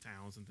parable of the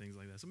talents and things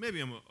like that. So maybe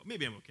I'm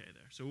okay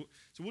there. So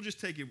we'll just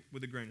take it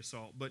with a grain of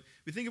salt. But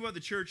we think about the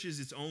church as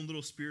its own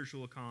little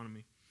spiritual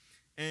economy.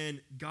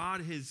 And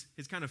God has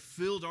kind of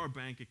filled our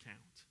bank account.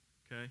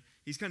 Okay?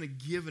 He's kind of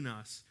given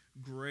us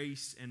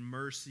grace and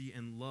mercy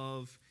and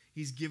love.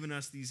 He's given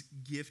us these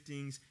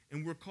giftings,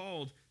 and we're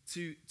called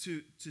to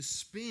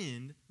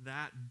spend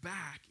that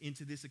back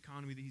into this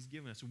economy that he's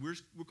given us. So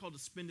we're called to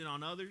spend it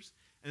on others,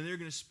 and they're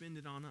going to spend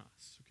it on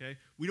us. Okay?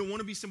 We don't want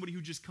to be somebody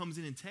who just comes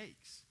in and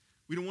takes.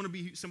 We don't want to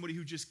be somebody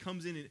who just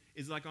comes in and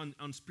is like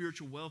on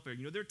spiritual welfare.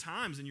 There are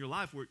times in your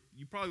life where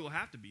you probably will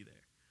have to be there.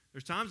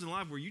 There's times in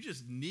life where you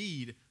just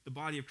need the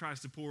body of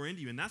Christ to pour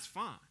into you, and that's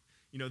fine.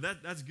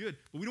 That's good.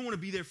 But we don't want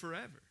to be there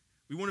forever.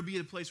 We want to be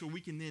at a place where we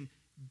can then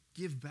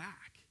give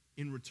back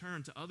in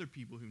return to other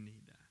people who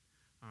need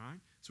that. All right?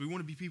 So we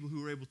want to be people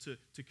who are able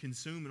to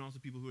consume and also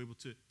people who are able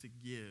to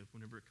give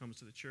whenever it comes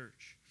to the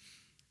church.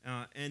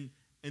 And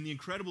the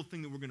incredible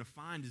thing that we're going to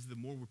find is the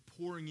more we're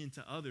pouring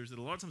into others, that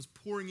a lot of times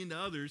pouring into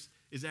others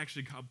is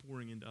actually God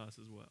pouring into us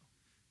as well.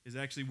 Is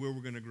actually where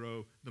we're going to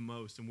grow the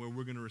most and where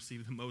we're going to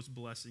receive the most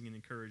blessing and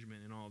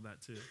encouragement and all of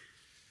that too.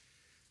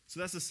 So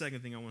that's the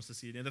second thing I want us to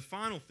see. And the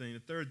final thing, the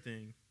third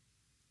thing,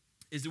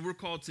 is that we're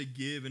called to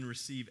give and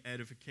receive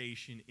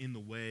edification in the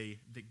way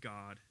that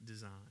God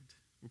designed.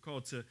 We're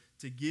called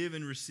to give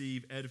and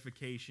receive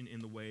edification in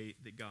the way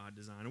that God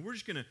designed. And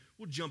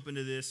we'll jump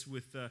into this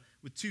with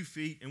 2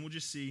 feet, and we'll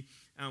just see,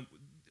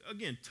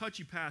 again,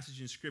 touchy passage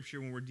in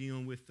Scripture when we're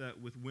dealing with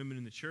women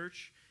in the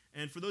church.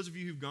 And for those of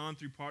you who've gone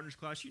through Partners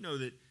class, you know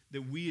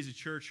that we as a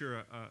church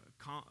are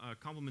a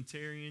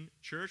complementarian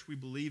church. We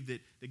believe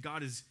that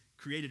God has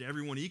created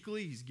everyone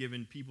equally. He's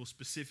given people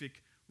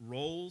specific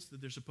roles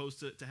that they're supposed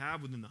to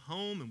have within the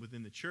home and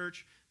within the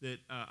church, that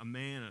a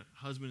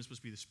husband is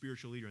supposed to be the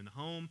spiritual leader in the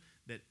home,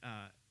 that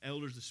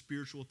elders, the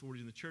spiritual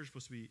authorities in the church, are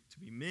supposed to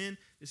be men.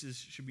 This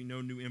should be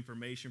no new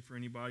information for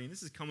anybody, and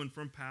this is coming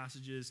from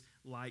passages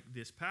like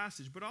this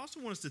passage. But I also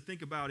want us to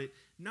think about it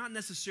not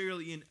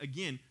necessarily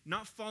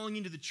not falling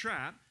into the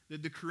trap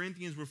that the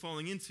Corinthians were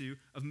falling into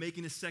of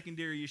making a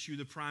secondary issue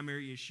the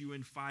primary issue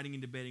and fighting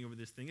and debating over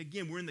this thing.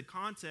 Again, we're in the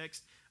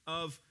context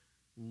of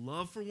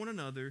love for one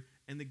another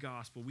and the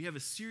gospel. We have a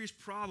serious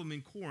problem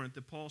in Corinth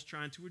that Paul's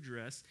trying to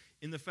address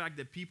in the fact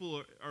that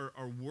people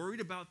are worried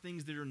about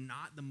things that are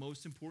not the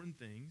most important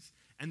things,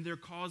 and they're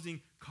causing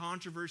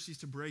controversies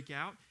to break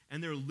out,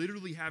 and they're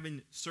literally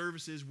having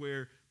services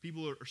where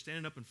people are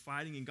standing up and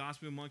fighting and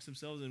gossiping amongst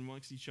themselves and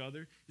amongst each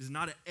other. It's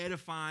not an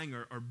edifying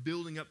or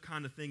building up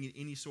kind of thing in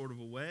any sort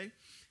of a way.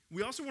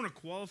 We also want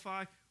to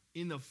qualify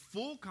in the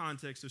full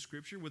context of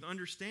Scripture with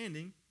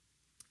understanding,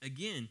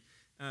 again,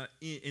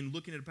 in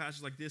looking at a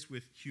passage like this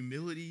with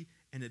humility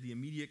and at the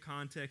immediate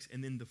context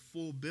and then the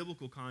full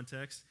biblical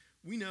context,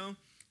 we know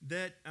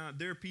that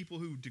there are people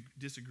who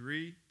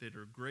disagree, that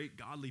are great,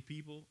 godly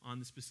people on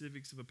the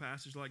specifics of a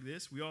passage like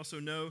this. We also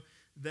know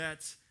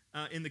that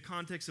in the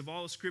context of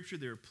all of Scripture,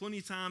 there are plenty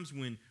of times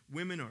when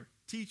women are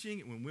teaching,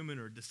 when women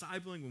are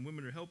discipling, when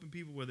women are helping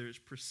people, whether it's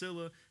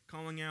Priscilla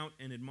calling out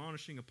and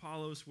admonishing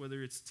Apollos,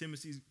 whether it's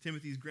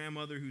Timothy's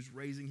grandmother who's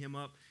raising him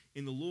up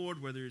in the Lord,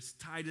 whether it's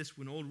Titus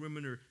when old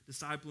women are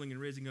discipling and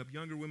raising up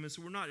younger women.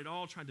 So we're not at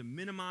all trying to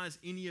minimize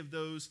any of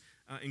those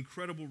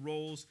incredible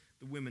roles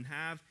that women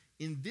have.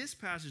 In this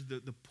passage,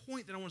 the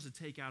point that I want us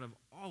to take out of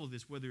all of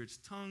this, whether it's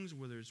tongues,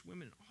 whether it's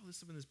women, all this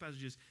stuff in this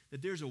passage is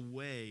that there's a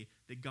way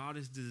that God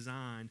has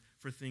designed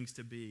for things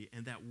to be.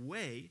 And that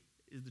way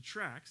is the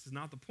tracks, is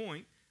not the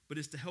point, but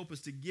is to help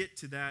us to get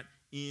to that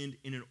end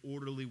in an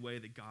orderly way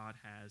that God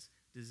has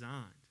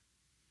designed.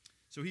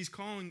 So he's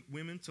calling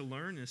women to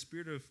learn in a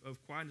spirit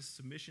of quietness and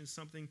submission,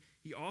 something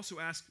he also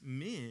asks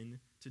men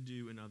to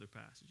do in other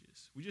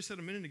passages. We just said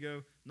a minute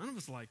ago, none of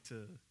us like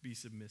to be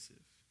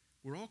submissive.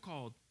 We're all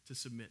called to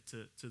submit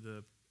to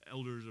the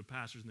elders or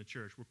pastors in the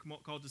church. We're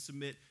called to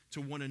submit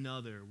to one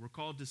another. We're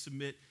called to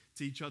submit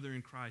to each other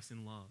in Christ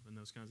in love and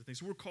those kinds of things.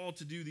 So we're called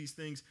to do these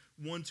things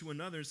one to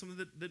another,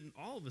 something that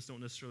all of us don't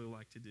necessarily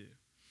like to do.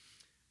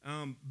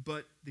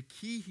 But the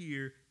key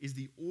here is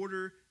the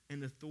order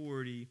and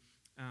authority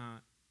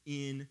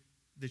in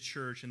the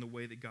church and the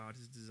way that God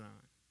has designed.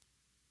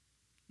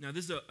 Now,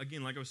 this is,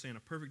 again, like I was saying, a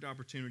perfect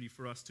opportunity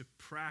for us to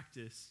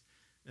practice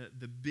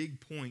the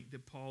big point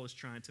that Paul is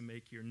trying to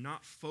make here,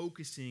 not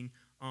focusing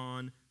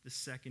on the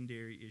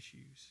secondary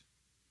issues.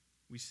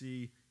 We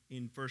see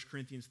in 1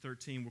 Corinthians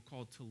 13, we're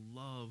called to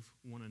love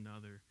one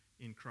another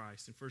in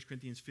Christ. In 1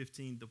 Corinthians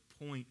 15, the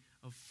point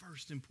of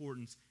first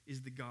importance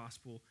is the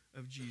gospel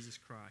of Jesus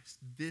Christ.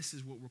 This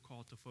is what we're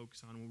called to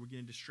focus on. When we're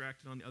getting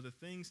distracted on the other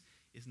things,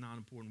 it's not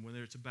important.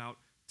 Whether it's about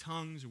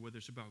tongues or whether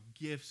it's about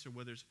gifts or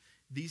whether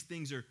these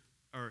things are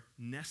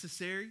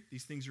necessary.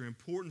 These things are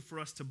important for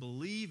us to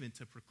believe and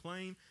to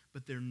proclaim,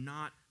 but they're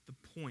not the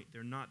point.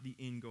 They're not the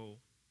end goal.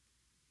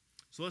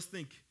 So let's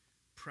think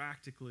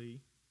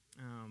practically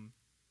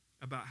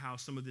about how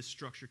some of this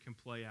structure can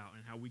play out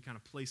and how we kind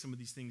of play some of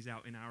these things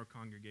out in our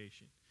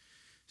congregation.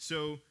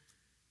 So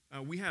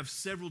we have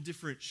several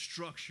different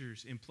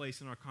structures in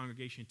place in our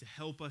congregation to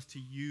help us to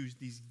use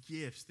these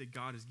gifts that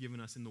God has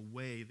given us in the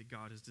way that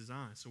God has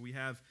designed. So we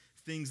have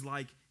things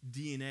like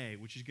DNA,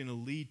 which is going to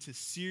lead to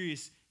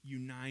serious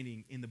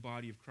uniting in the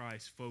body of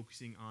Christ,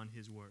 focusing on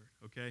his word,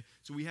 okay?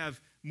 So we have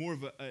more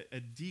of a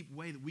deep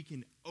way that we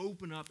can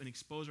open up and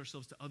expose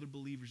ourselves to other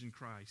believers in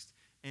Christ.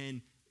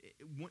 And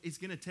it's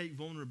going to take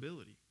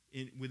vulnerability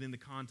within the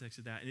context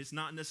of that. And it's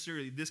not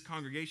necessarily, this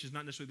congregation is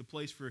not necessarily the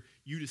place for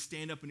you to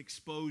stand up and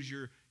expose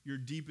your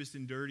deepest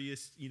and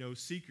dirtiest,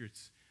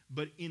 secrets.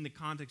 But in the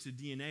context of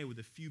DNA, with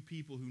a few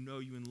people who know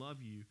you and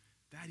love you,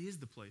 that is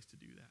the place to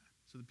do that,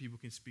 so that people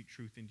can speak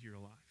truth into your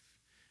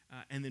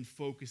life. And then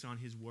focus on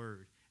his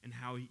word and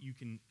how you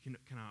can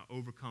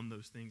overcome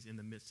those things in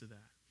the midst of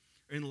that.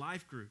 Or in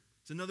life group,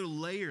 it's another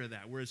layer of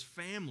that, where as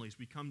families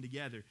we come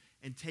together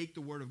and take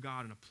the word of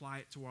God and apply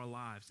it to our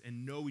lives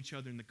and know each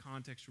other in the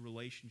context of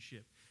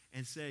relationship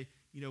and say,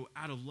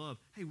 out of love,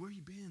 hey, where have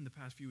you been the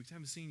past few weeks? I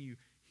haven't seen you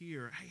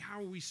here. Hey,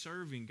 how are we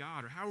serving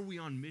God? Or how are we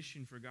on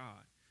mission for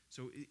God?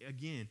 So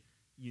again,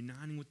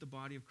 uniting with the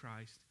body of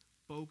Christ,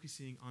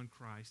 focusing on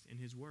Christ and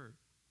his word.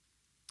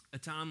 A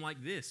time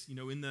like this,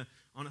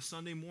 on a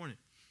Sunday morning,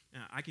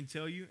 I can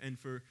tell you, and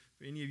for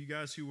any of you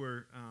guys who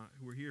were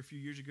here a few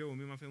years ago when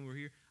me and my family were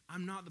here,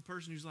 I'm not the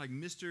person who's like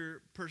Mr.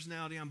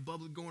 Personality. I'm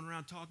bubbly, going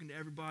around talking to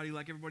everybody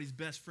like everybody's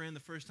best friend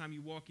the first time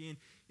you walk in.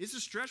 It's a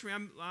stretch for me.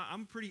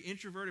 I'm a pretty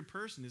introverted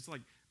person. It's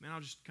like, man, I'll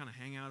just kind of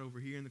hang out over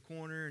here in the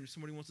corner, and if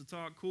somebody wants to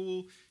talk,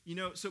 cool.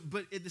 So,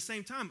 but at the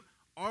same time,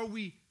 are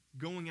we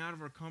going out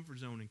of our comfort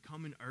zone and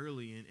coming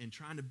early and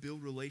trying to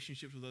build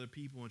relationships with other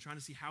people and trying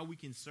to see how we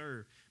can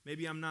serve?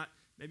 Maybe I'm not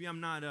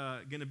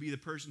going to be the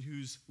person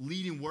who's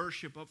leading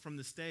worship up from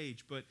the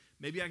stage, but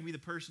maybe I can be the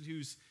person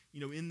who's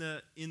in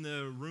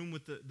the room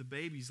with the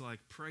babies, like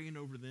praying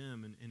over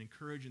them and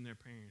encouraging their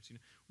parents.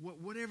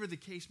 Whatever the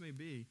case may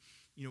be,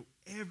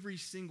 every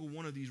single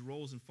one of these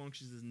roles and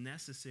functions is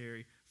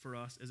necessary for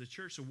us as a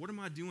church. So what am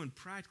I doing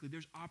practically?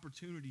 There's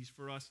opportunities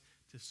for us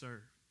to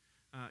serve.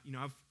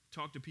 I've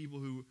talked to people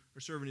who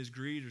are serving as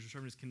greeters or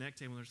serving as connect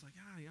table, and they're just like,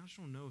 I just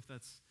don't know if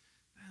that's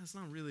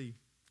not really.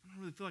 I don't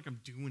really feel like I'm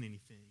doing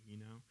anything,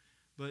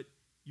 But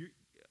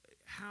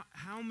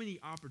how many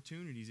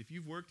opportunities, if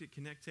you've worked at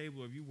Connect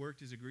Table or if you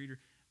worked as a greeter,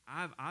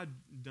 I've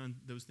done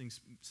those things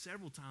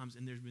several times,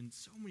 and there's been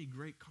so many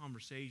great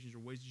conversations or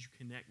ways that you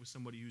connect with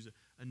somebody who's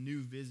a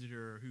new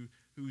visitor or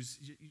who's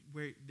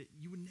where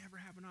you would never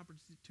have an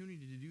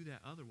opportunity to do that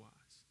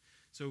otherwise.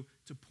 So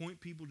to point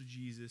people to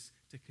Jesus,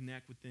 to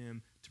connect with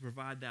them, to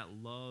provide that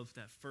love,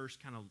 that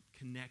first kind of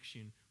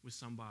connection with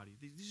somebody.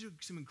 These are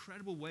some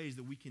incredible ways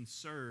that we can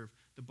serve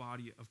the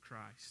body of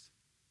Christ.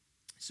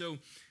 So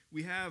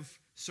we have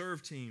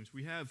serve teams.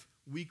 We have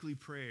weekly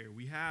prayer.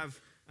 We have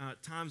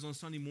times on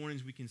Sunday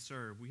mornings we can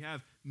serve. We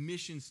have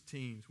missions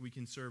teams we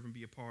can serve and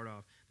be a part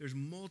of. There's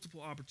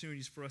multiple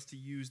opportunities for us to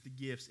use the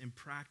gifts in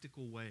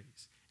practical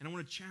ways. And I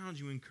want to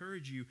challenge you,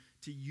 encourage you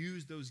to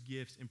use those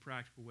gifts in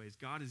practical ways.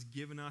 God has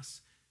given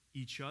us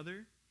each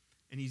other,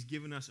 and he's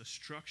given us a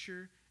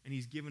structure, and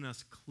he's given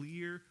us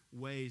clear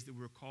ways that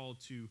we're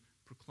called to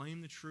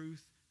proclaim the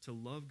truth, to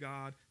love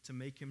God, to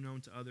make him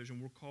known to others,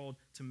 and we're called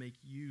to make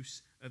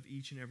use of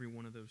each and every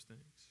one of those things.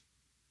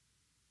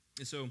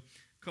 And so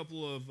a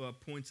couple of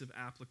points of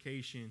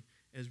application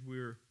as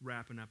we're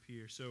wrapping up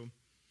here. So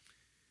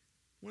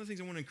one of the things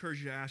I want to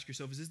encourage you to ask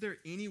yourself is there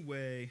any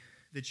way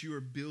that you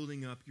are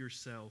building up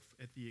yourself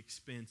at the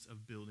expense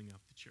of building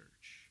up the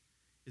church?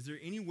 Is there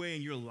any way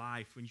in your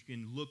life when you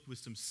can look with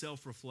some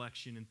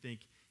self-reflection and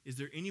think, is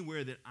there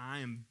anywhere that I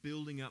am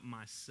building up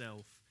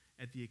myself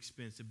at the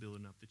expense of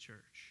building up the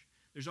church?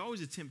 There's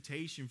always a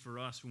temptation for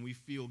us when we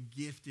feel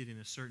gifted in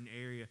a certain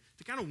area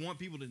to kind of want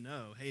people to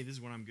know, hey, this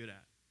is what I'm good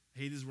at.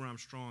 Hey, this is where I'm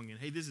strong in.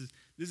 Hey, this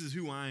is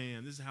who I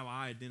am. This is how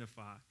I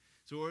identify.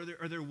 So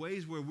are there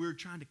ways where we're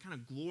trying to kind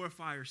of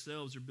glorify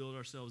ourselves or build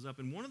ourselves up?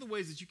 And one of the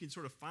ways that you can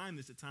sort of find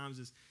this at times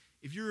is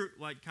if you're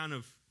like kind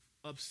of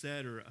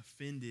upset or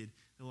offended,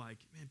 they're like,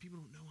 man, people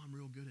don't know I'm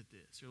real good at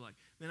this. Or like,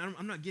 man,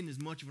 I'm not getting as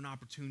much of an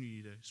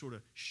opportunity to sort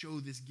of show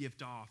this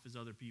gift off as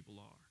other people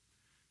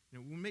are.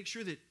 We'll make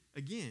sure that,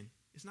 again,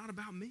 it's not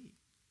about me.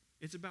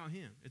 It's about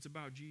him. It's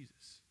about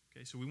Jesus.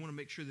 Okay, so we want to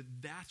make sure that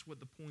that's what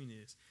the point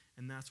is,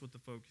 and that's what the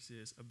focus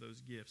is of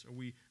those gifts. Are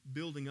we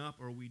building up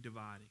or are we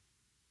dividing?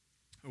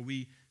 Are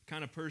we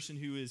kind of person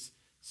who is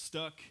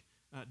stuck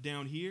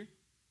down here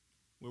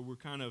where we're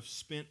kind of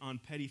spent on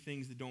petty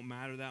things that don't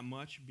matter that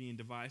much, being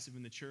divisive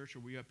in the church? Or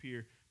are we up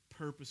here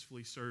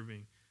purposefully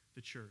serving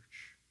the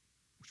church?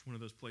 Which one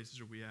of those places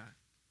are we at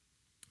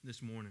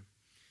this morning?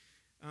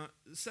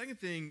 The second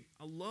thing,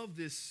 I love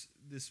this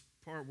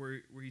part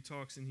where he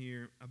talks in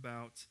here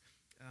about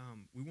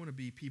we want to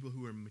be people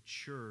who are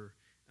mature,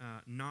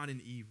 not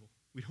in evil.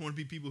 We don't want to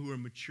be people who are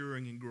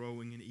maturing and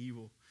growing in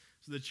evil.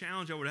 So the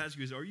challenge I would ask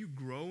you is, are you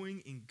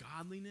growing in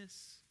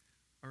godliness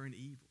or in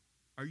evil?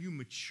 Are you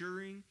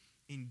maturing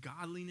in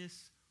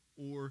godliness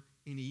or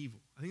in evil?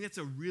 I think that's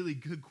a really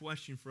good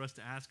question for us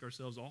to ask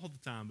ourselves all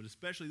the time, but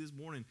especially this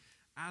morning,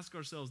 ask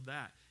ourselves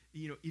that.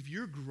 If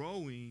you're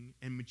growing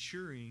and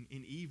maturing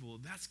in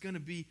evil, that's going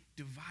to be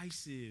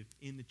divisive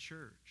in the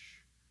church.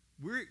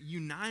 We're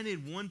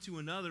united one to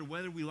another,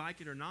 whether we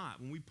like it or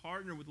not. When we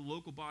partner with the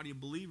local body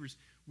of believers,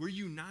 we're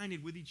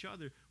united with each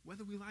other,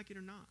 whether we like it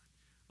or not.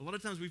 A lot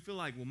of times we feel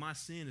like, well, my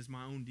sin is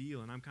my own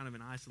deal, and I'm kind of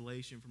in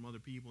isolation from other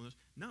people.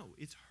 No,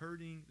 it's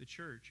hurting the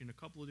church in a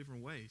couple of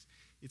different ways.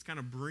 It's kind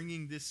of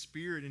bringing this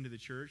spirit into the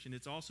church, and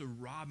it's also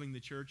robbing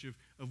the church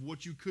of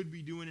what you could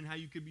be doing and how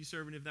you could be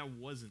serving if that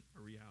wasn't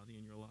a reality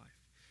in your life.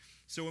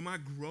 So am I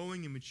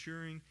growing and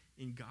maturing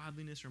in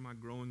godliness, or am I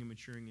growing and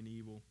maturing in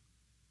evil?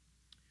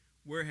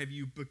 Where have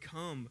you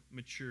become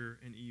mature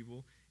in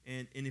evil?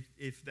 And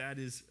if that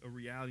is a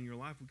reality in your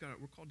life,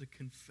 we're called to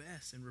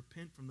confess and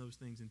repent from those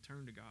things and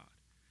turn to God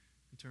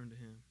and turn to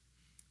him.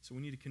 So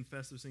we need to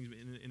confess those things.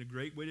 And a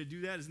great way to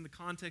do that is in the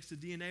context of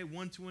DNA,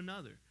 one to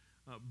another.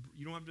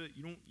 You're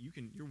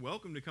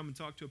welcome to come and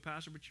talk to a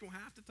pastor, but you don't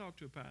have to talk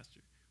to a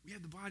pastor. We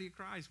have the body of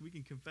Christ. We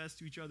can confess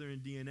to each other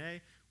in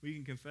DNA. We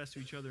can confess to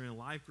each other in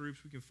life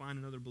groups. We can find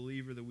another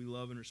believer that we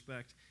love and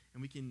respect,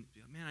 and we can,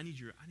 man, I need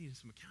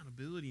some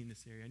accountability in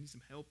this area. I need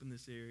some help in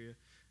this area.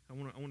 I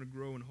want to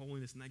grow in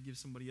holiness, and that gives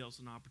somebody else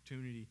an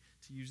opportunity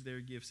to use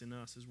their gifts in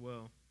us as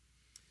well.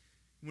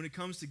 when it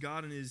comes to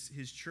God and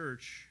his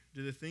church,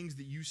 do the things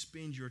that you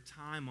spend your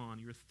time on,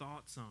 your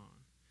thoughts on?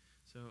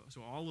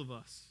 So all of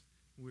us,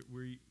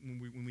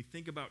 when we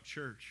think about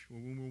church,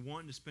 when we're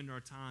wanting to spend our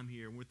time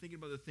here, when we're thinking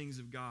about the things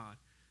of God,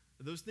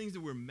 are those things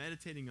that we're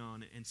meditating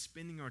on and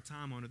spending our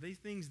time on, are they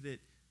things that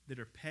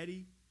are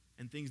petty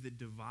and things that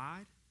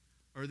divide?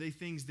 Or are they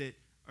things that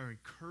are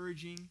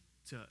encouraging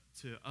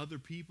to other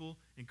people,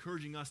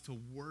 encouraging us to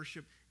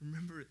worship?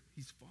 Remember,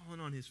 he's fallen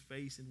on his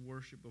face in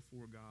worship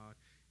before God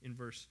in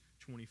verse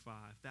 25.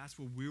 That's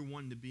where we're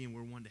wanting to be, and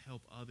we're wanting to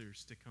help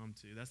others to come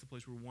to. That's the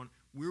place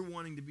we're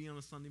wanting to be on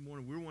a Sunday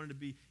morning. We're wanting to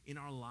be in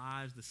our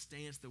lives. The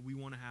stance that we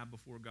want to have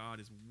before God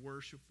is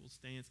worshipful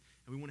stance,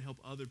 and we want to help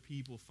other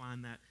people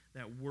find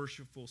that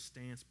worshipful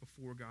stance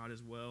before God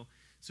as well.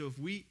 So if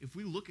we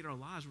look at our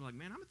lives, we're like,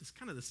 man, I'm at this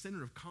kind of the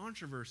center of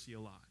controversy a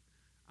lot.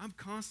 I'm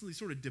constantly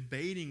sort of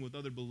debating with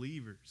other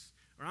believers.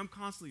 Or I'm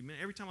constantly, man,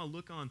 every time I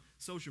look on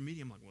social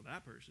media, I'm like, well,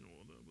 that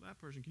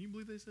person, can you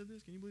believe they said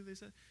this? Can you believe they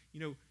said?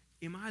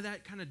 Am I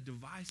that kind of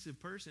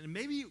divisive person? And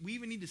maybe we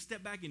even need to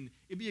step back, and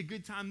it'd be a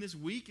good time this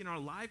week in our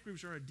life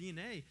groups or our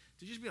DNA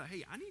to just be like,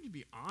 hey, I need to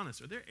be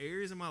honest. Are there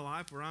areas in my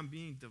life where I'm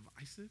being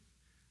divisive?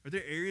 Are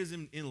there areas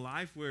in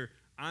life where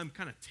I'm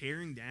kind of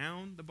tearing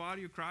down the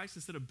body of Christ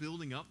instead of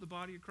building up the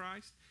body of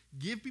Christ?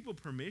 Give people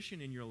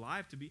permission in your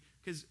life to be,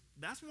 because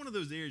that's one of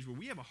those areas where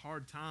we have a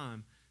hard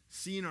time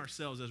seeing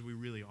ourselves as we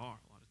really are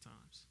a lot of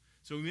times.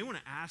 So we may want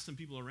to ask some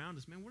people around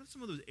us, man, what are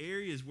some of those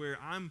areas where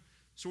I'm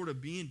sort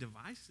of being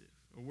divisive,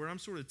 or where I'm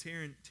sort of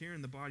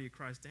tearing the body of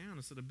Christ down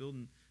instead of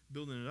building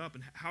it up?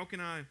 And how can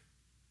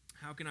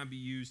I be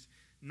used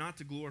not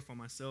to glorify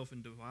myself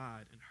and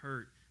divide and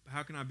hurt, but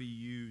how can I be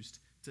used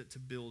to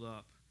build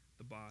up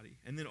the body?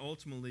 And then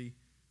ultimately,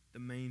 the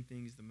main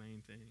thing is the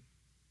main thing.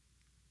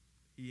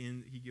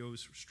 He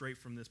goes straight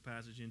from this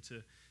passage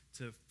into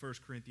 1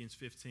 Corinthians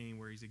 15,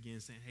 where he's again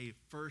saying, hey,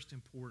 first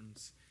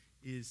importance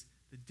is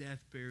the death,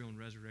 burial, and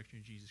resurrection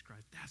of Jesus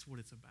Christ. That's what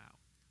it's about.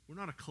 We're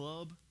not a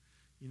club.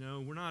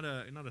 We're not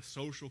a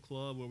social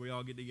club where we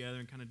all get together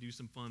and kind of do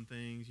some fun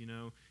things.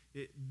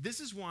 This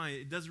is why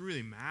it doesn't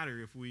really matter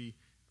if we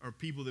are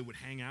people that would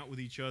hang out with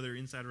each other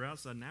inside or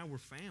outside. Now we're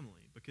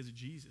family because of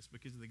Jesus,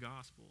 because of the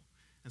gospel.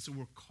 And so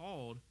we're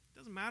called. It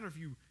doesn't matter if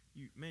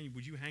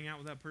would you hang out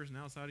with that person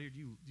outside of here?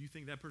 Do you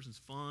think that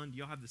person's fun? Do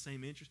y'all have the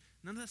same interests?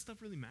 None of that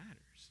stuff really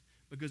matters,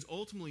 because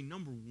ultimately,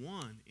 number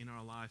one in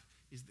our life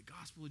is the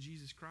gospel of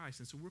Jesus Christ.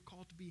 And so we're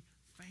called to be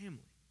family.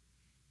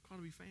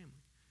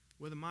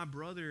 Whether my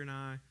brother and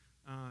I,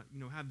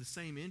 have the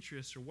same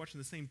interests or watching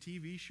the same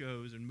TV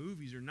shows and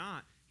movies or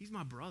not, he's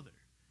my brother.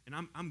 And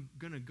I'm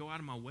going to go out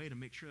of my way to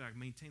make sure that I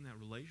maintain that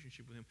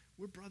relationship with him.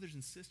 We're brothers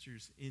and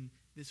sisters in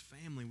this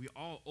family. We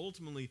all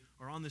ultimately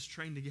are on this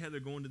train together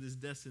going to this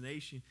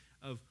destination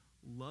of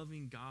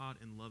loving God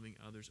and loving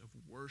others, of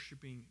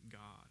worshiping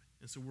God.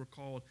 And so we're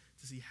called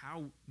to see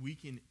how we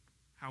can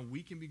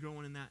be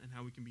growing in that, and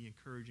how we can be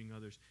encouraging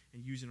others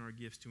and using our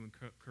gifts to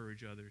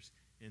encourage others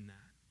in that.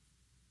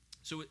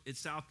 So at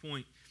South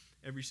Point,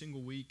 every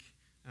single week,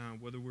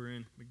 whether we're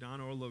in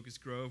McDonough or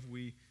Locust Grove,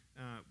 we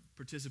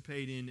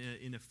participate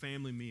in a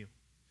family meal.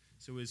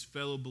 So as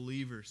fellow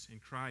believers in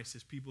Christ,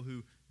 as people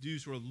who do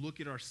sort of look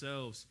at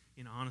ourselves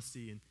in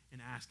honesty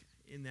and ask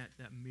in that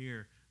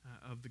mirror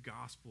of the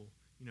gospel,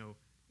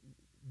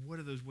 what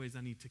are those ways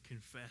I need to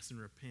confess and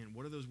repent?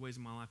 What are those ways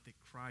in my life that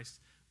Christ's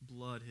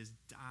blood has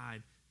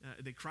died,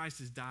 that Christ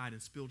has died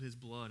and spilled his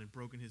blood and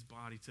broken his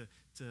body to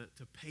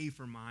pay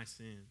for my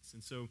sins?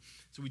 And so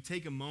we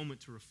take a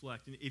moment to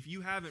reflect. And if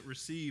you haven't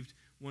received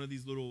one of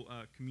these little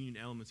communion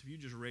elements, if you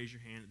just raise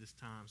your hand at this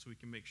time so we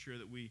can make sure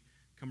that we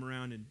come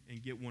around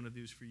and get one of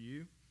these for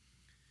you.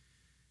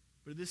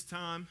 But at this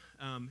time,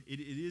 it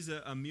is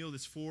a meal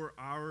that's for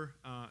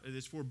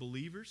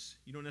believers.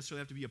 You don't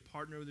necessarily have to be a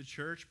partner of the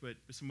church, but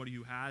somebody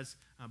who has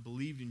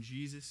believed in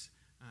Jesus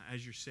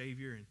as your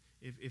Savior. And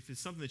if it's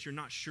something that you're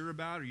not sure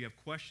about or you have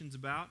questions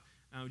about,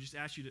 I would just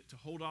ask you to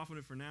hold off on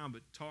it for now,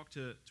 but talk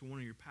to one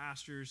of your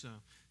pastors,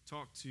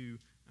 talk to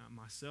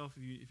myself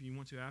if you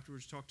want to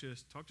afterwards. Talk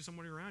to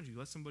somebody around you.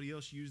 Let somebody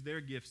else use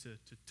their gifts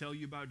to tell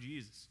you about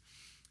Jesus.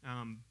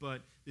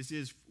 But this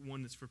is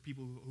one that's for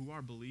people who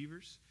are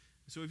believers.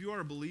 So if you are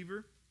a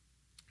believer,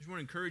 I just want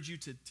to encourage you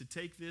to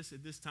take this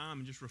at this time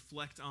and just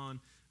reflect on,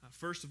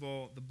 first of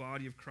all, the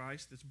body of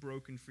Christ that's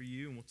broken for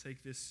you. And we'll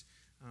take this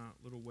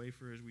little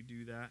wafer as we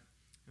do that.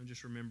 And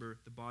just remember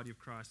the body of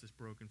Christ that's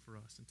broken for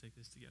us, and take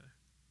this together.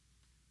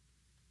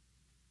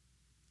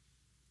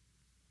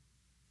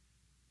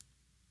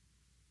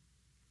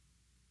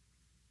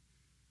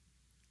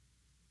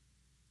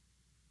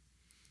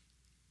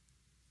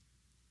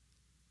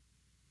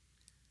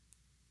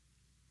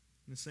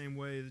 In the same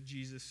way that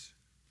Jesus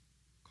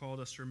called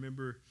us to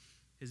remember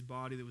his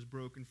body that was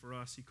broken for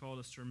us, he called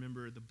us to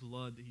remember the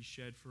blood that he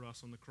shed for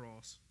us on the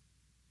cross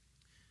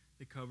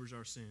that covers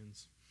our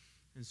sins.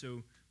 And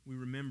so we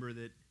remember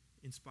that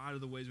in spite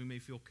of the ways we may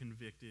feel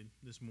convicted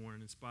this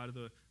morning, in spite of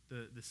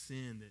the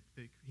sin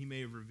that he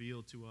may have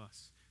revealed to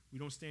us, we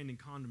don't stand in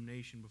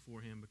condemnation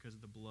before him because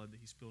of the blood that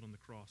he spilled on the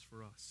cross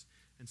for us.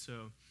 And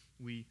so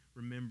we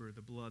remember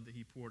the blood that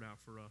he poured out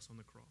for us on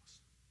the cross.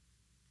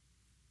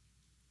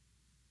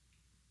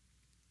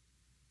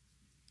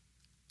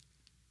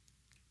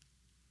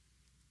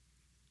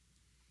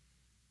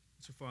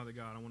 So, Father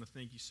God, I want to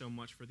thank you so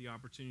much for the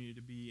opportunity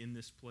to be in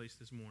this place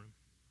this morning.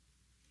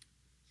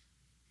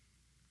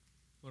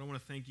 Lord, I want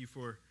to thank you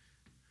for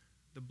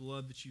the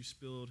blood that you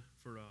spilled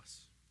for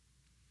us.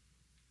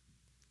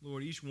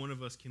 Lord, each one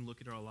of us can look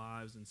at our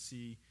lives and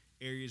see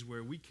areas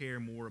where we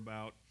care more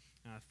about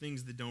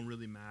things that don't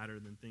really matter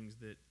than things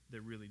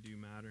that really do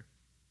matter.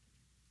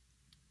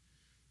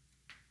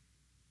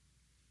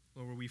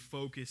 Lord, where we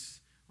focus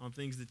on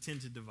things that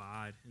tend to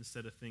divide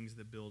instead of things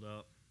that build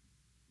up.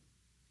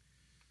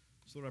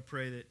 So, Lord, I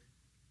pray that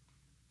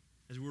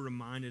as we're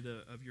reminded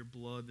of your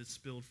blood that's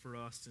spilled for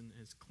us and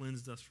has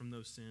cleansed us from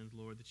those sins,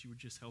 Lord, that you would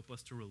just help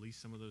us to release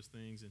some of those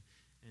things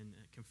and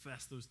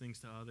confess those things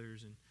to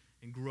others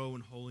and grow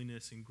in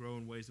holiness and grow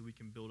in ways that we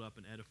can build up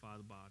and edify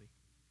the body.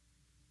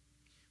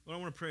 Lord,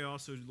 I want to pray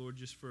also, Lord,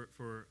 just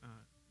for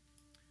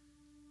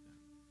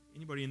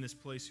anybody in this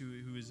place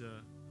who is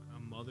a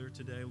mother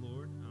today,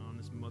 Lord, on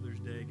this Mother's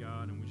Day,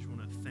 God, and we just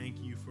want to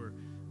thank you for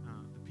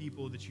the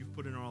people that you've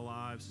put in our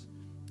lives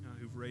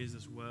who've raised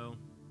us well.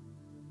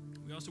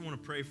 We also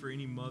want to pray for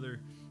any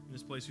mother in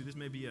this place who this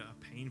may be a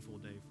painful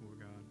day for,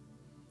 God.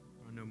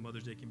 I know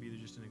Mother's Day can be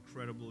just an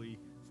incredibly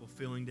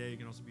fulfilling day. It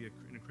can also be an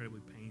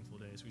incredibly painful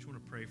day. So we just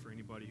want to pray for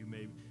anybody who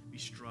may be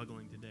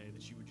struggling today,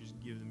 that you would just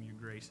give them your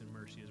grace and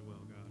mercy as well,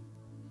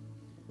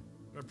 God.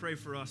 But I pray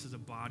for us as a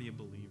body of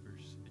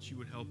believers, that you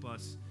would help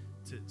us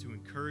to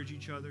encourage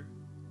each other,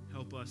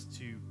 help us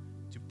to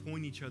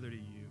point each other to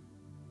you,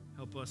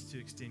 help us to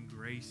extend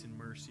grace and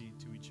mercy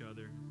to each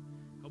other,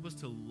 help us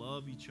to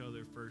love each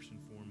other first and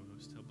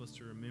foremost, help us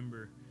to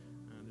remember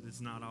that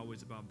it's not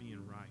always about being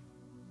right,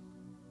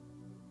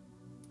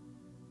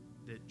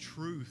 that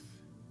truth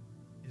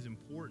is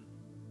important,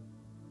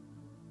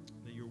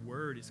 that your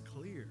word is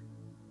clear,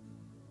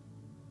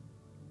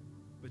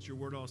 but your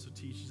word also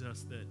teaches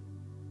us that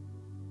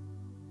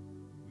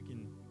we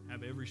can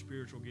have every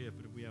spiritual gift,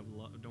 but if we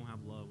don't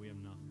have love, we have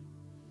nothing.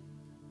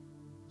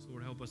 So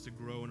Lord, help us to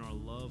grow in our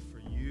love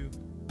for you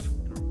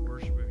and our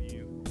worship of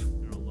you.